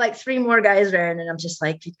 yeah, it got like 3 more guys around, and I'm just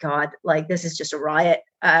like, good God, like this is just a riot.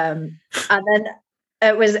 And then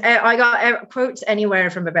I got quotes anywhere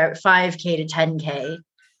from about 5K to 10K,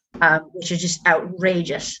 which is just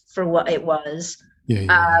outrageous for what it was.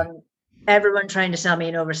 Everyone trying to sell me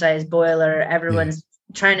an oversized boiler. Everyone's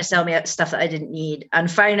trying to sell me stuff that I didn't need. And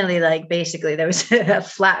finally, like basically there was a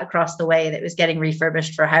flat across the way that was getting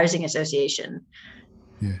refurbished for a housing association.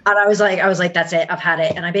 And I was like, that's it. I've had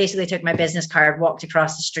it. And I basically took my business card, walked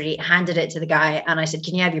across the street, handed it to the guy. And I said,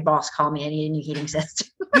 can you have your boss call me? I need a new heating system.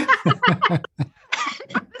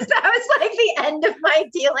 That was like the end of my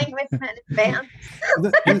dealing with men in advance.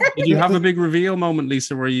 Did you have a big reveal moment,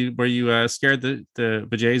 Lisa, where you scared the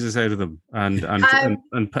bejesus out of them and helped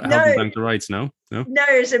them back to rights? No.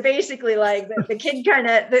 So basically, like the kid kind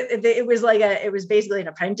of it was basically an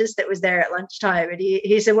apprentice that was there at lunchtime, and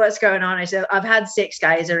he said, "What's going on?" I said, "I've had 6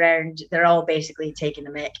 guys around. They're all basically taking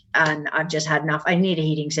the mick, and I've just had enough. I need a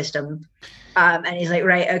heating system." And he's like,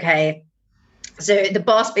 "Right, okay." So the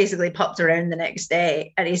boss basically popped around the next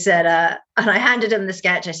day, and he said, and I handed him the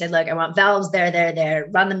sketch. I said, look, I want valves there,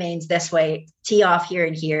 run the mains this way, tee off here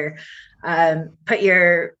and here, put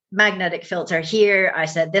your magnetic filter here. I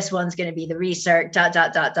said, this one's going to be the recirc, ...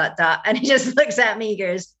 And he just looks at me,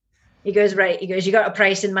 he goes, right. He goes, you got a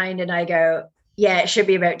price in mind? And I go, yeah, it should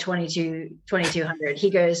be about 2,200. He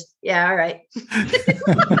goes, yeah, all right.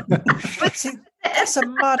 That's a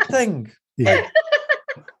mad thing. Yeah.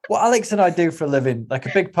 What Alex and I do for a living, like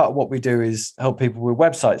a big part of what we do is help people with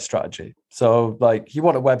website strategy. So like you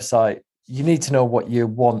want a website, you need to know what you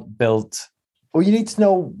want built, or you need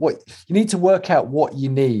to work out what you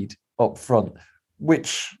need up front,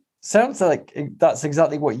 which sounds like that's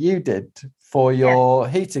exactly what you did for your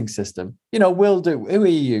heating system. Who are your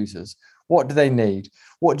users? What do they need?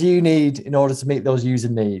 What do you need in order to meet those user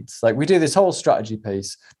needs? Like we do this whole strategy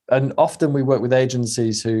piece, and often we work with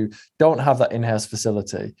agencies who don't have that in-house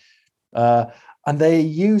facility. And they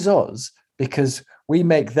use us because we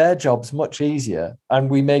make their jobs much easier and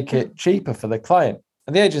we make it cheaper for the client.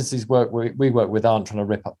 And the agencies we work with aren't trying to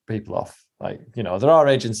rip people off. Like, there are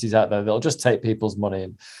agencies out there that'll just take people's money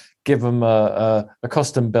and give them a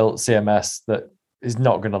custom built CMS that is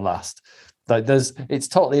not going to last. Like it's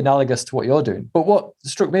totally analogous to what you're doing. But what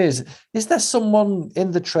struck me is there someone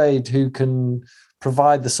in the trade who can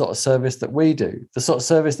provide the sort of service that we do, the sort of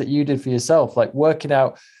service that you did for yourself, like working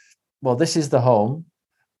out, well, this is the home,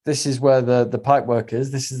 this is where the pipe work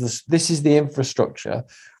is, this is the infrastructure.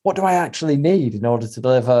 What do I actually need in order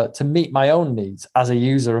to meet my own needs as a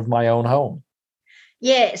user of my own home?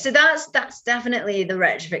 Yeah, so that's definitely the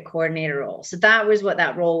retrofit coordinator role. So that was what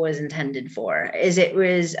that role was intended for. Is it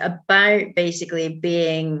was about basically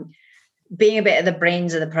being a bit of the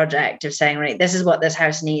brains of the project, of saying, right, this is what this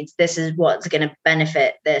house needs. This is what's going to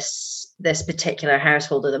benefit this particular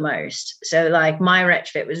householder the most. So like my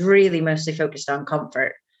retrofit was really mostly focused on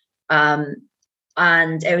comfort.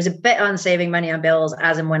 And it was a bit on saving money on bills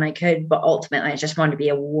as and when I could, but ultimately I just wanted to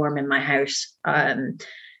be warm in my house. And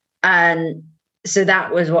so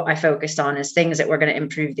that was what I focused on, is things that were going to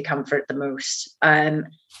improve the comfort the most. And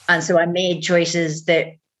so I made choices that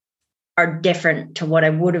are different to what I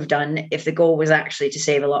would have done if the goal was actually to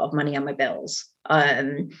save a lot of money on my bills.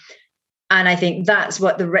 And I think that's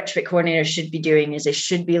what the retrofit coordinator should be doing, is they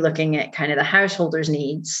should be looking at kind of the householder's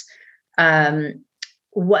needs,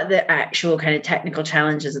 what the actual kind of technical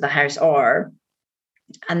challenges of the house are,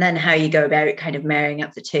 and then how you go about kind of marrying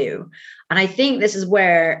up the two. And I think this is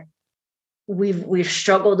where we've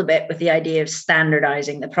struggled a bit with the idea of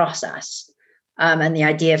standardizing the process, and the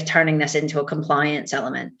idea of turning this into a compliance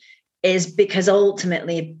element, is because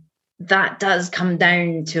ultimately that does come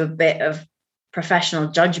down to a bit of professional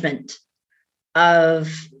judgment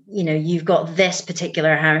of, you've got this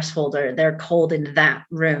particular householder, they're cold in that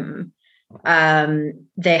room.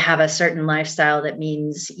 They have a certain lifestyle that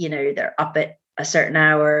means, they're up at a certain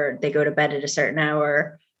hour, they go to bed at a certain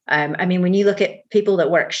hour. I mean, when you look at people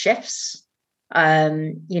that work shifts,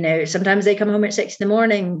 sometimes they come home at 6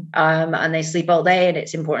 a.m, and they sleep all day, and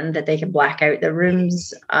it's important that they can black out their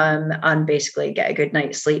rooms, and basically get a good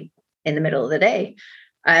night's sleep in the middle of the day.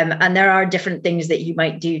 And there are different things that you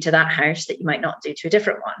might do to that house that you might not do to a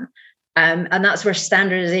different one. And that's where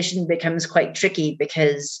standardization becomes quite tricky,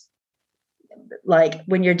 because like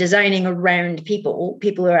when you're designing around people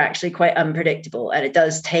are actually quite unpredictable, and it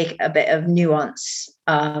does take a bit of nuance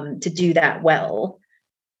to do that well.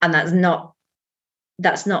 And that's not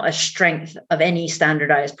a strength of any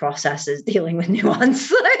standardized processes, dealing with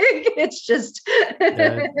nuance. Like, it's just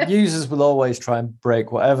users will always try and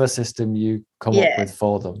break whatever system you come up with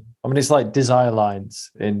for them. I mean, it's like design lines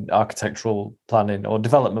in architectural planning or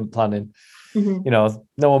development planning. Mm-hmm.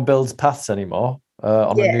 No one builds paths anymore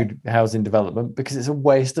on a new housing development, because it's a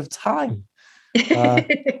waste of time,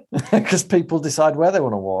 because people decide where they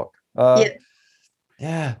want to walk. I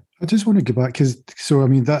just want to go back, because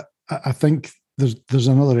I think there's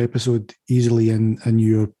another episode easily in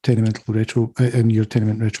your tenement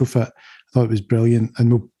retrofit. I thought it was brilliant,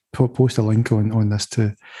 and we'll post a link on this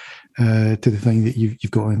to the thing that you've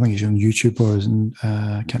got. I think it's on YouTube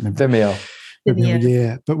I can't remember. Vimeo.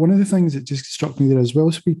 Yeah, but one of the things that just struck me there as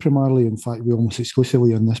well, so we primarily, in fact, we almost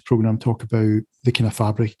exclusively on this program talk about the kind of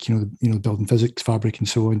fabric, building physics, fabric, and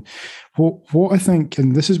so on. What I think,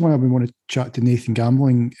 and this is why I've been wanting to chat to Nathan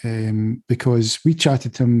Gambling, because we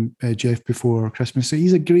chatted to him, Jeff, before Christmas. So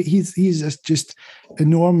he's he's just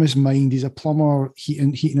enormous mind. He's a plumber,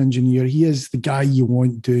 heating engineer. He is the guy you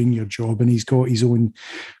want doing your job, and he's got his own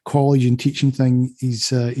college and teaching thing.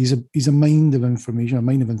 He's a mind of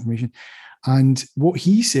information. And what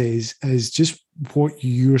he says is just what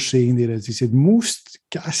you're saying there is, he said, most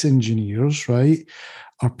gas engineers, right,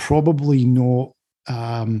 are probably not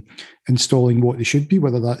installing what they should be,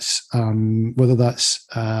 whether that's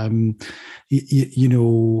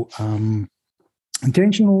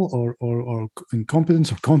intentional or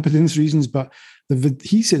incompetence or competence reasons. But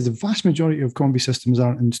he says the vast majority of combi systems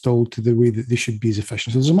aren't installed to the way that they should be as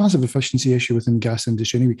efficient. So there's a massive efficiency issue within the gas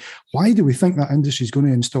industry anyway. Why do we think that industry is going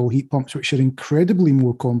to install heat pumps, which are incredibly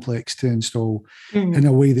more complex to install in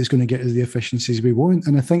a way that's going to get us the efficiencies we want?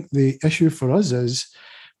 And I think the issue for us is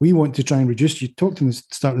we want to try and reduce. You talked in the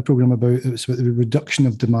start of the program about the reduction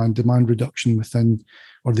of demand reduction within,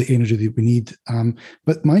 or the energy that we need.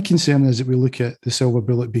 But my concern is that we look at the silver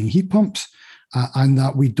bullet being heat pumps, and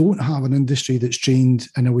that we don't have an industry that's trained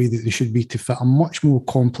in a way that they should be to fit a much more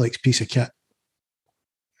complex piece of kit.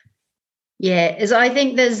 Yeah, so I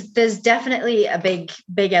think there's definitely a big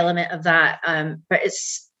element of that, but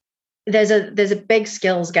there's a big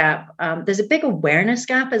skills gap. There's a big awareness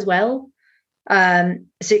gap as well.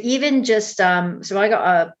 So even just so I got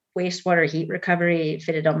a wastewater heat recovery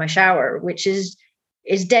fitted on my shower, which is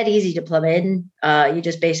dead easy to plumb in. You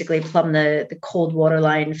just basically plumb the cold water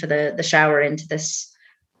line for the shower into this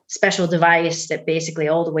special device that basically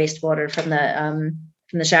all the wastewater from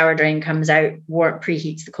the shower drain comes out,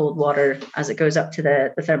 preheats the cold water as it goes up to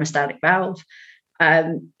the thermostatic valve.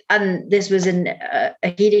 And this was a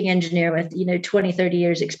heating engineer with 20, 30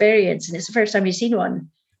 years experience, and it's the first time he's seen one.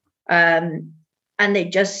 And they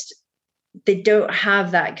don't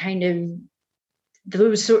have that kind of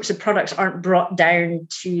those sorts of products aren't brought down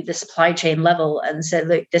to the supply chain level and said,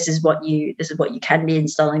 look, this is what you can be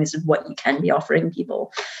installing, this is what you can be offering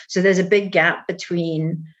people. So there's a big gap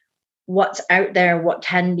between what's out there, what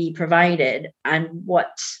can be provided, and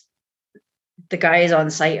what the guys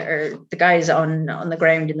on site or the guys on the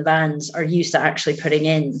ground in the vans are used to actually putting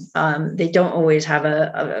in. They don't always have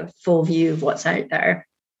a full view of what's out there.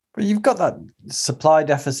 But you've got that supply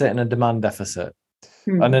deficit and a demand deficit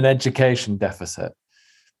and an education deficit.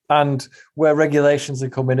 And where regulations are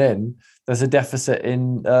coming in, there's a deficit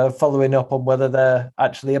in following up on whether they're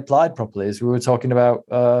actually applied properly. As we were talking about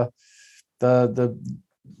the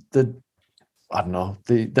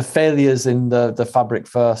failures in the fabric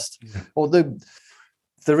first. Or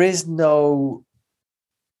there is no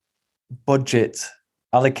budget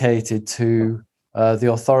allocated to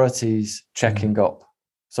the authorities checking up.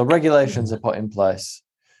 So regulations are put in place.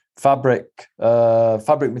 Fabric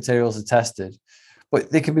materials are tested,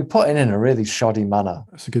 but they can be put in a really shoddy manner.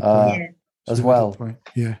 That's a good point. As well.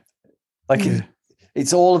 Yeah.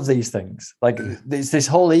 It's all of these things. It's this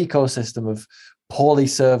whole ecosystem of poorly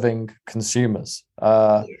serving consumers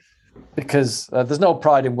because there's no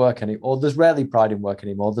pride in work anymore. There's rarely pride in work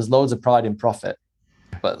anymore. There's loads of pride in profit.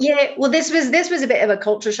 But this was a bit of a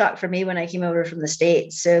culture shock for me when I came over from the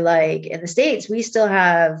States. So in the States, we still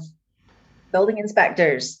have building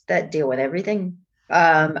inspectors that deal with everything.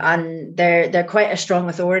 And they're quite a strong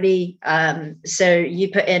authority. So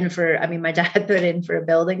you put in my dad put in for a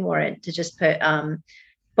building warrant to just put a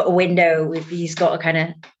window. He's got a kind of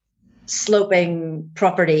sloping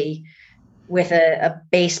property with a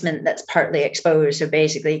basement that's partly exposed. So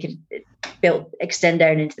basically you could extend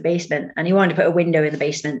down into the basement, and he wanted to put a window in the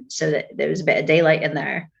basement so that there was a bit of daylight in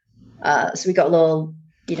there. So we got a little,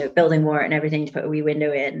 building warrant and everything to put a wee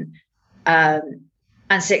window in.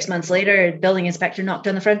 And 6 months later, the building inspector knocked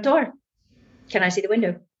on the front door. Can I see the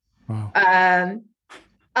window? Wow.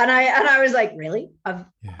 And I was like, really? I've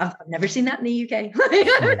never seen that in the UK.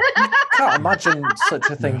 Can't imagine such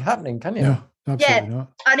a thing happening, can you? No, absolutely not.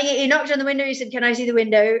 And he knocked on the window. He said, "Can I see the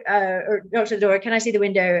window?" Or knocked on the door. "Can I see the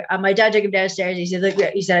window?" And my dad took him downstairs. He said, "Look,"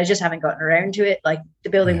 he said, "I just haven't gotten around to it. The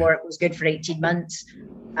building warrant was good for 18 months."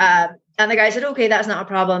 And the guy said, "Okay, that's not a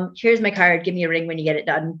problem. Here's my card. Give me a ring when you get it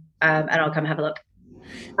done, and I'll come have a look."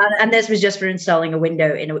 And this was just for installing a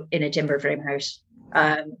window in a timber frame house.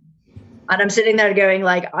 And I'm sitting there going,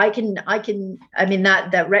 that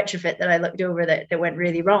retrofit that I looked over that went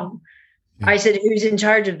really wrong. Yeah. I said, "Who's in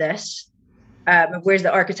charge of this? Where's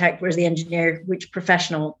the architect? Where's the engineer? Which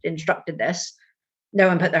professional instructed this?" No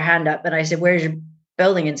one put their hand up. And I said, "Where's your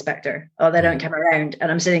building inspector?" "Oh, they don't come around."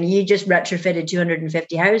 And I'm saying, "You just retrofitted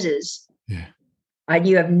 250 houses. Yeah. And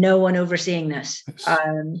you have no one overseeing this."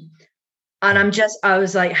 And I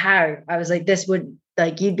was like, how? I was like, this would,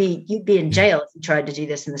 you'd be in jail if you tried to do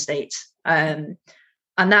this in the States. And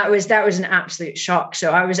that was an absolute shock.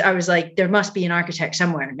 So I was like, there must be an architect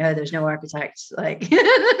somewhere. No, there's no architects.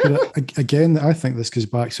 Again, I think this goes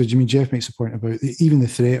back. So Jeff makes a point about even the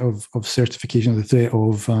threat of certification, or the threat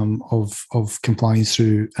of compliance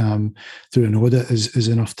through an audit is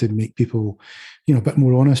enough to make people, a bit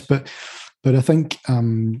more honest. But I think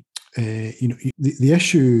the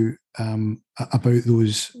issue about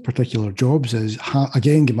those particular jobs is,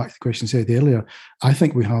 again, getting back to the question said earlier, I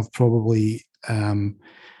think we have probably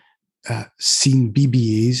seen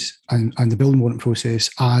BBAs and the building warrant process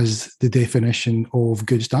as the definition of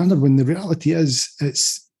good standard, when the reality is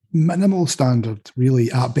it's minimal standard, really,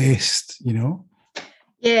 at best,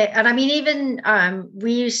 Yeah, and I mean, even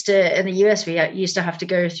we used to, in the US, we used to have to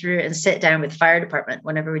go through and sit down with the fire department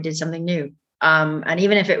whenever we did something new. And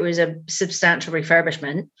even if it was a substantial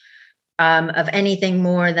refurbishment of anything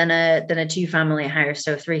more than a 2-family house,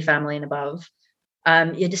 so 3-family and above,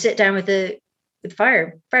 you had to sit down with the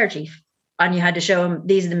fire chief, and you had to show them,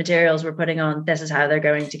 these are the materials we're putting on, this is how they're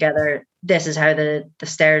going together, this is how the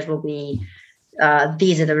stairs will be,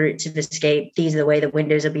 these are the routes of escape, these are the way the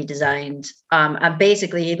windows will be designed. And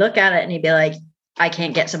basically he'd look at it and he'd be like, "I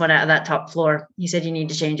can't get someone out of that top floor. He said you need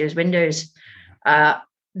to change those windows.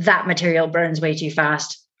 That material burns way too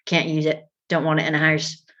fast. Can't use it. Don't want it in a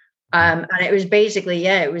house." And it was basically,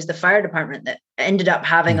 it was the fire department that ended up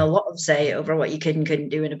having a lot of say over what you could and couldn't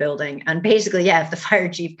do in a building. And basically, if the fire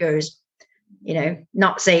chief goes,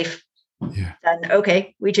 not safe, then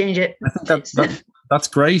okay, we change it. I think that's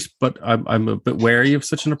great, but I'm a bit wary of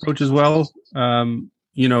such an approach as well. I'm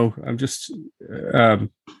just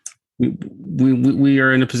we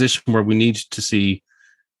are in a position where we need to see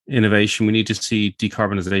innovation. We need to see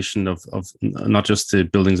decarbonization of not just the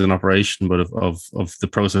buildings in operation, but of the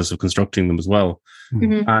process of constructing them as well.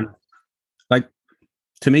 Mm-hmm. And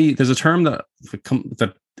to me, there's a term that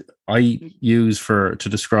I use to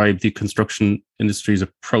describe the construction industry's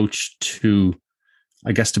approach to,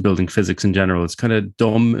 I guess, to building physics in general. It's kind of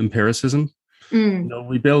dumb empiricism.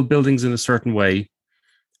 We build buildings in a certain way.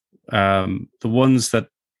 The ones that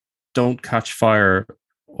don't catch fire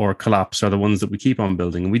or collapse are the ones that we keep on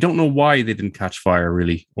building, and we don't know why they didn't catch fire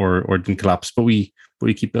really or didn't collapse, but we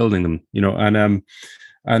keep building them,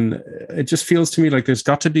 and it just feels to me like there's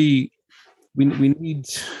got to be we need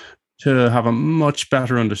to have a much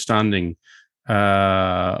better understanding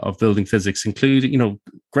of building physics, including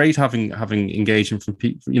great having engagement from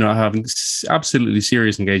people, having absolutely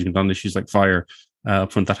serious engagement on issues like fire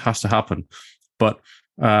up front. That has to happen, but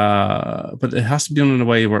it has to be done in a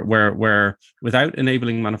way where without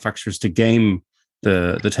enabling manufacturers to game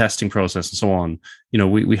the testing process and so on,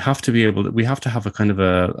 we have to be able to, we have to have a kind of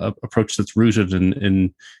a approach that's rooted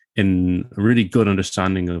in a really good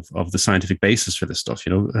understanding of the scientific basis for this stuff,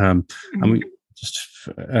 and we just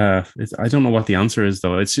I don't know what the answer is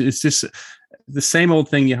though. It's just the same old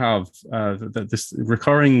thing you have, this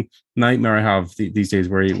recurring nightmare I have these days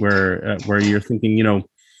where you're thinking,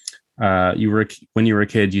 when you were a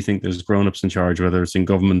kid, you think there's grown-ups in charge, whether it's in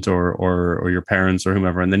government or your parents or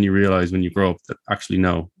whomever, and then you realize when you grow up that actually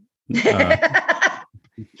no,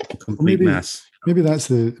 complete mess. Maybe that's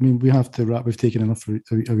we have to wrap. We've taken enough of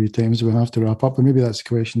your time, so we have to wrap up. But maybe that's the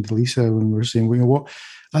question to Lisa when we're saying, what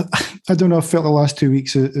I don't know. I felt the last 2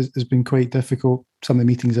 weeks has been quite difficult. Some of the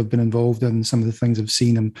meetings I've been involved in, some of the things I've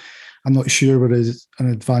seen, I'm not sure we're as an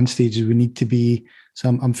advanced stage as we need to be. So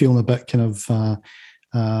I'm feeling a bit kind of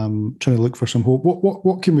trying to look for some hope.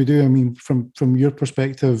 What can we do? From your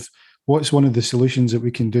perspective, what's one of the solutions that we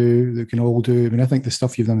can do, that we can all do? I think the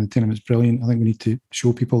stuff you've done in the tenement is brilliant. I think we need to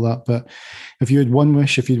show people that. But if you had one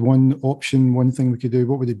wish, if you had one option, one thing we could do,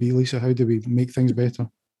 what would it be, Lisa? How do we make things better?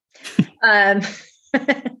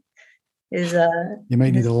 You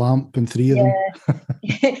might need a lamp and 3 of them.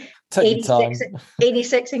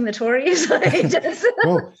 86ing the Tories. Well,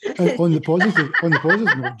 on the positive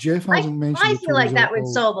note, Jeff hasn't mentioned. I feel like that would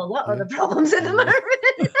solve a lot of the problems at the moment.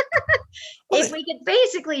 If we could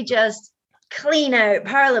basically just clean out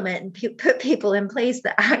Parliament and put people in place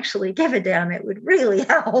that actually give a damn, it would really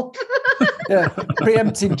help.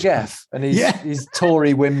 Preempting Jeff and his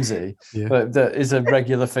Tory whimsy, but that is a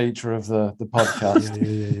regular feature of the podcast.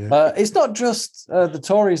 It's not just the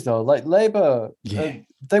Tories though. Like Labour,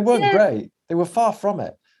 they weren't great. They were far from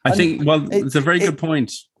it. I think. Well, it's a very good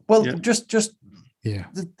point. Well, the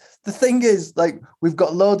thing is, like, we've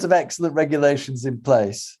got loads of excellent regulations in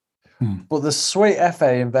place. But the sweet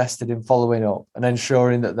FA invested in following up and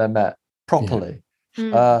ensuring that they're met properly.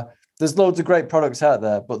 There's loads of great products out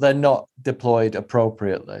there, but they're not deployed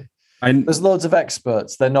appropriately. There's loads of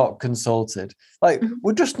experts, they're not consulted. Like,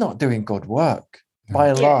 we're just not doing good work by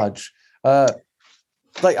and large.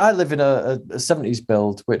 Like, I live in a 70s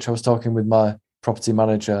build, which I was talking with my property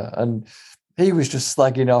manager, and he was just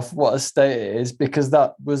slagging off what a state it is because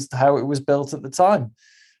that was how it was built at the time.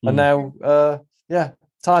 And now,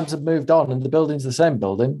 times have moved on and the building's the same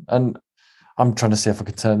building, and I'm trying to see if I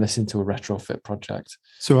can turn this into a retrofit project.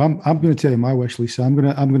 So I'm going to tell you my wish, Lisa. I'm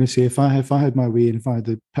going to say if I had my way and if I had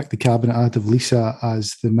to pick the cabinet out of Lisa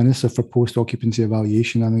as the Minister for Post-Occupancy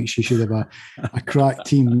Evaluation, I think she should have a crack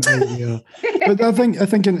team out there. But I think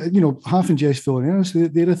half and Jess filling in, so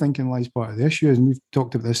they're thinking lies part of the issue, and we've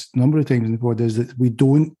talked about this a number of times in the pod, is that we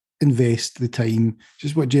don't invest the time,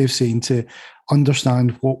 just what Jeff's saying, to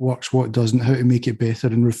understand what works, what doesn't, how to make it better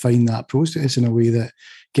and refine that process in a way that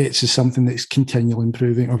gets us something that's continually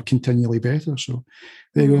improving or continually better. So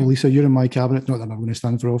there you go, Lisa, you're in my cabinet. Not that I'm going to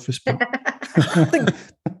stand for office, but I think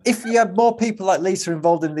if you had more people like Lisa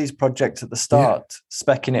involved in these projects at the start,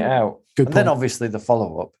 specking it out, then obviously the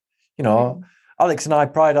follow-up, Alex and I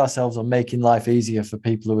pride ourselves on making life easier for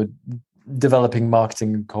people who are developing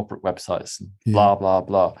marketing and corporate websites and blah, blah,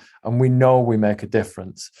 blah. And we know we make a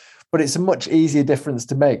difference. But it's a much easier difference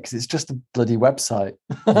to make because it's just a bloody website.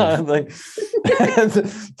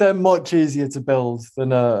 They're much easier to build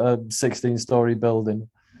than a 16-story building.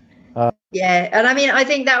 And I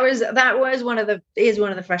think that was one of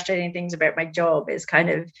the frustrating things about my job is kind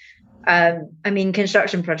of,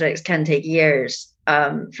 construction projects can take years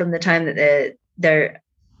from the time that they're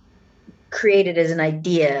created as an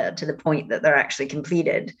idea to the point that they're actually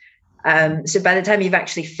completed. So by the time you've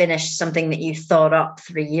actually finished something that you thought up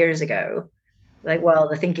 3 years ago,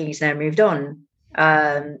 the thinking's now moved on.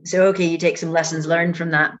 You take some lessons learned from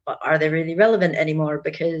that, but are they really relevant anymore?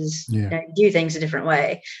 Because now you do things a different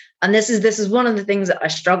way. And this is one of the things that I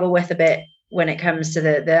struggle with a bit when it comes to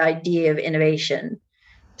the idea of innovation.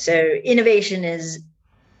 So innovation is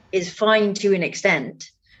is fine to an extent.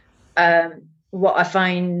 What I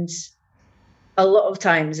find a lot of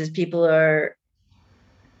times is people are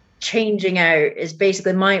changing out is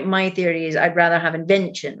basically my theory is I'd rather have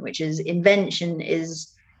invention, which is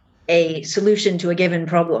a solution to a given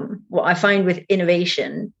problem. What I find with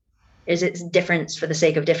innovation is it's difference for the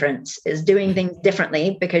sake of difference, is doing things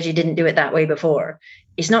differently because you didn't do it that way before.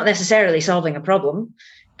 It's not necessarily solving a problem,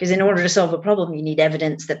 because in order to solve a problem, you need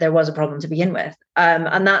evidence that there was a problem to begin with.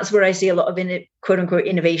 And that's where I see a lot of quote unquote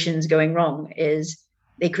innovations going wrong, is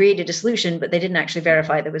they created a solution, but they didn't actually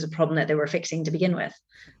verify there was a problem that they were fixing to begin with.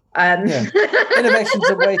 Innovation's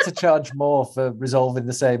a way to charge more for resolving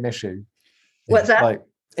the same issue. What's that? Like,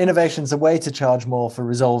 innovation's a way to charge more for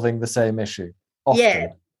resolving the same issue.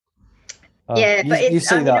 Often. But you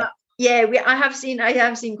see that. I have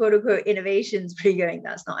seen quote unquote innovations where you're going,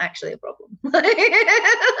 that's not actually a problem.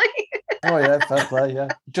 Oh yeah, fair play. Yeah,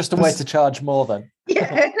 just a way to charge more then.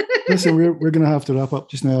 Yeah. Listen, we're going to have to wrap up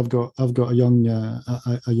just now. I've got a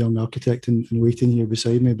young architect in waiting here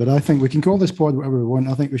beside me, but I think we can call this pod whatever we want.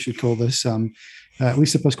 I think we should call this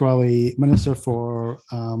Lisa Pasquale, Minister for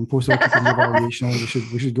Post-Occupancy Evaluation.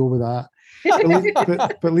 We should go with that.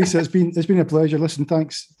 But Lisa, it's been a pleasure. Listen,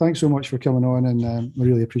 thanks so much for coming on, and I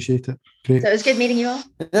really appreciate it. Great. So it was good meeting you all.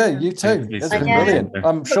 Yeah, you too. It's been brilliant.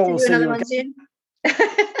 I'm sure we'll see you again. Soon.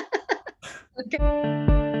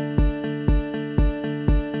 Okay.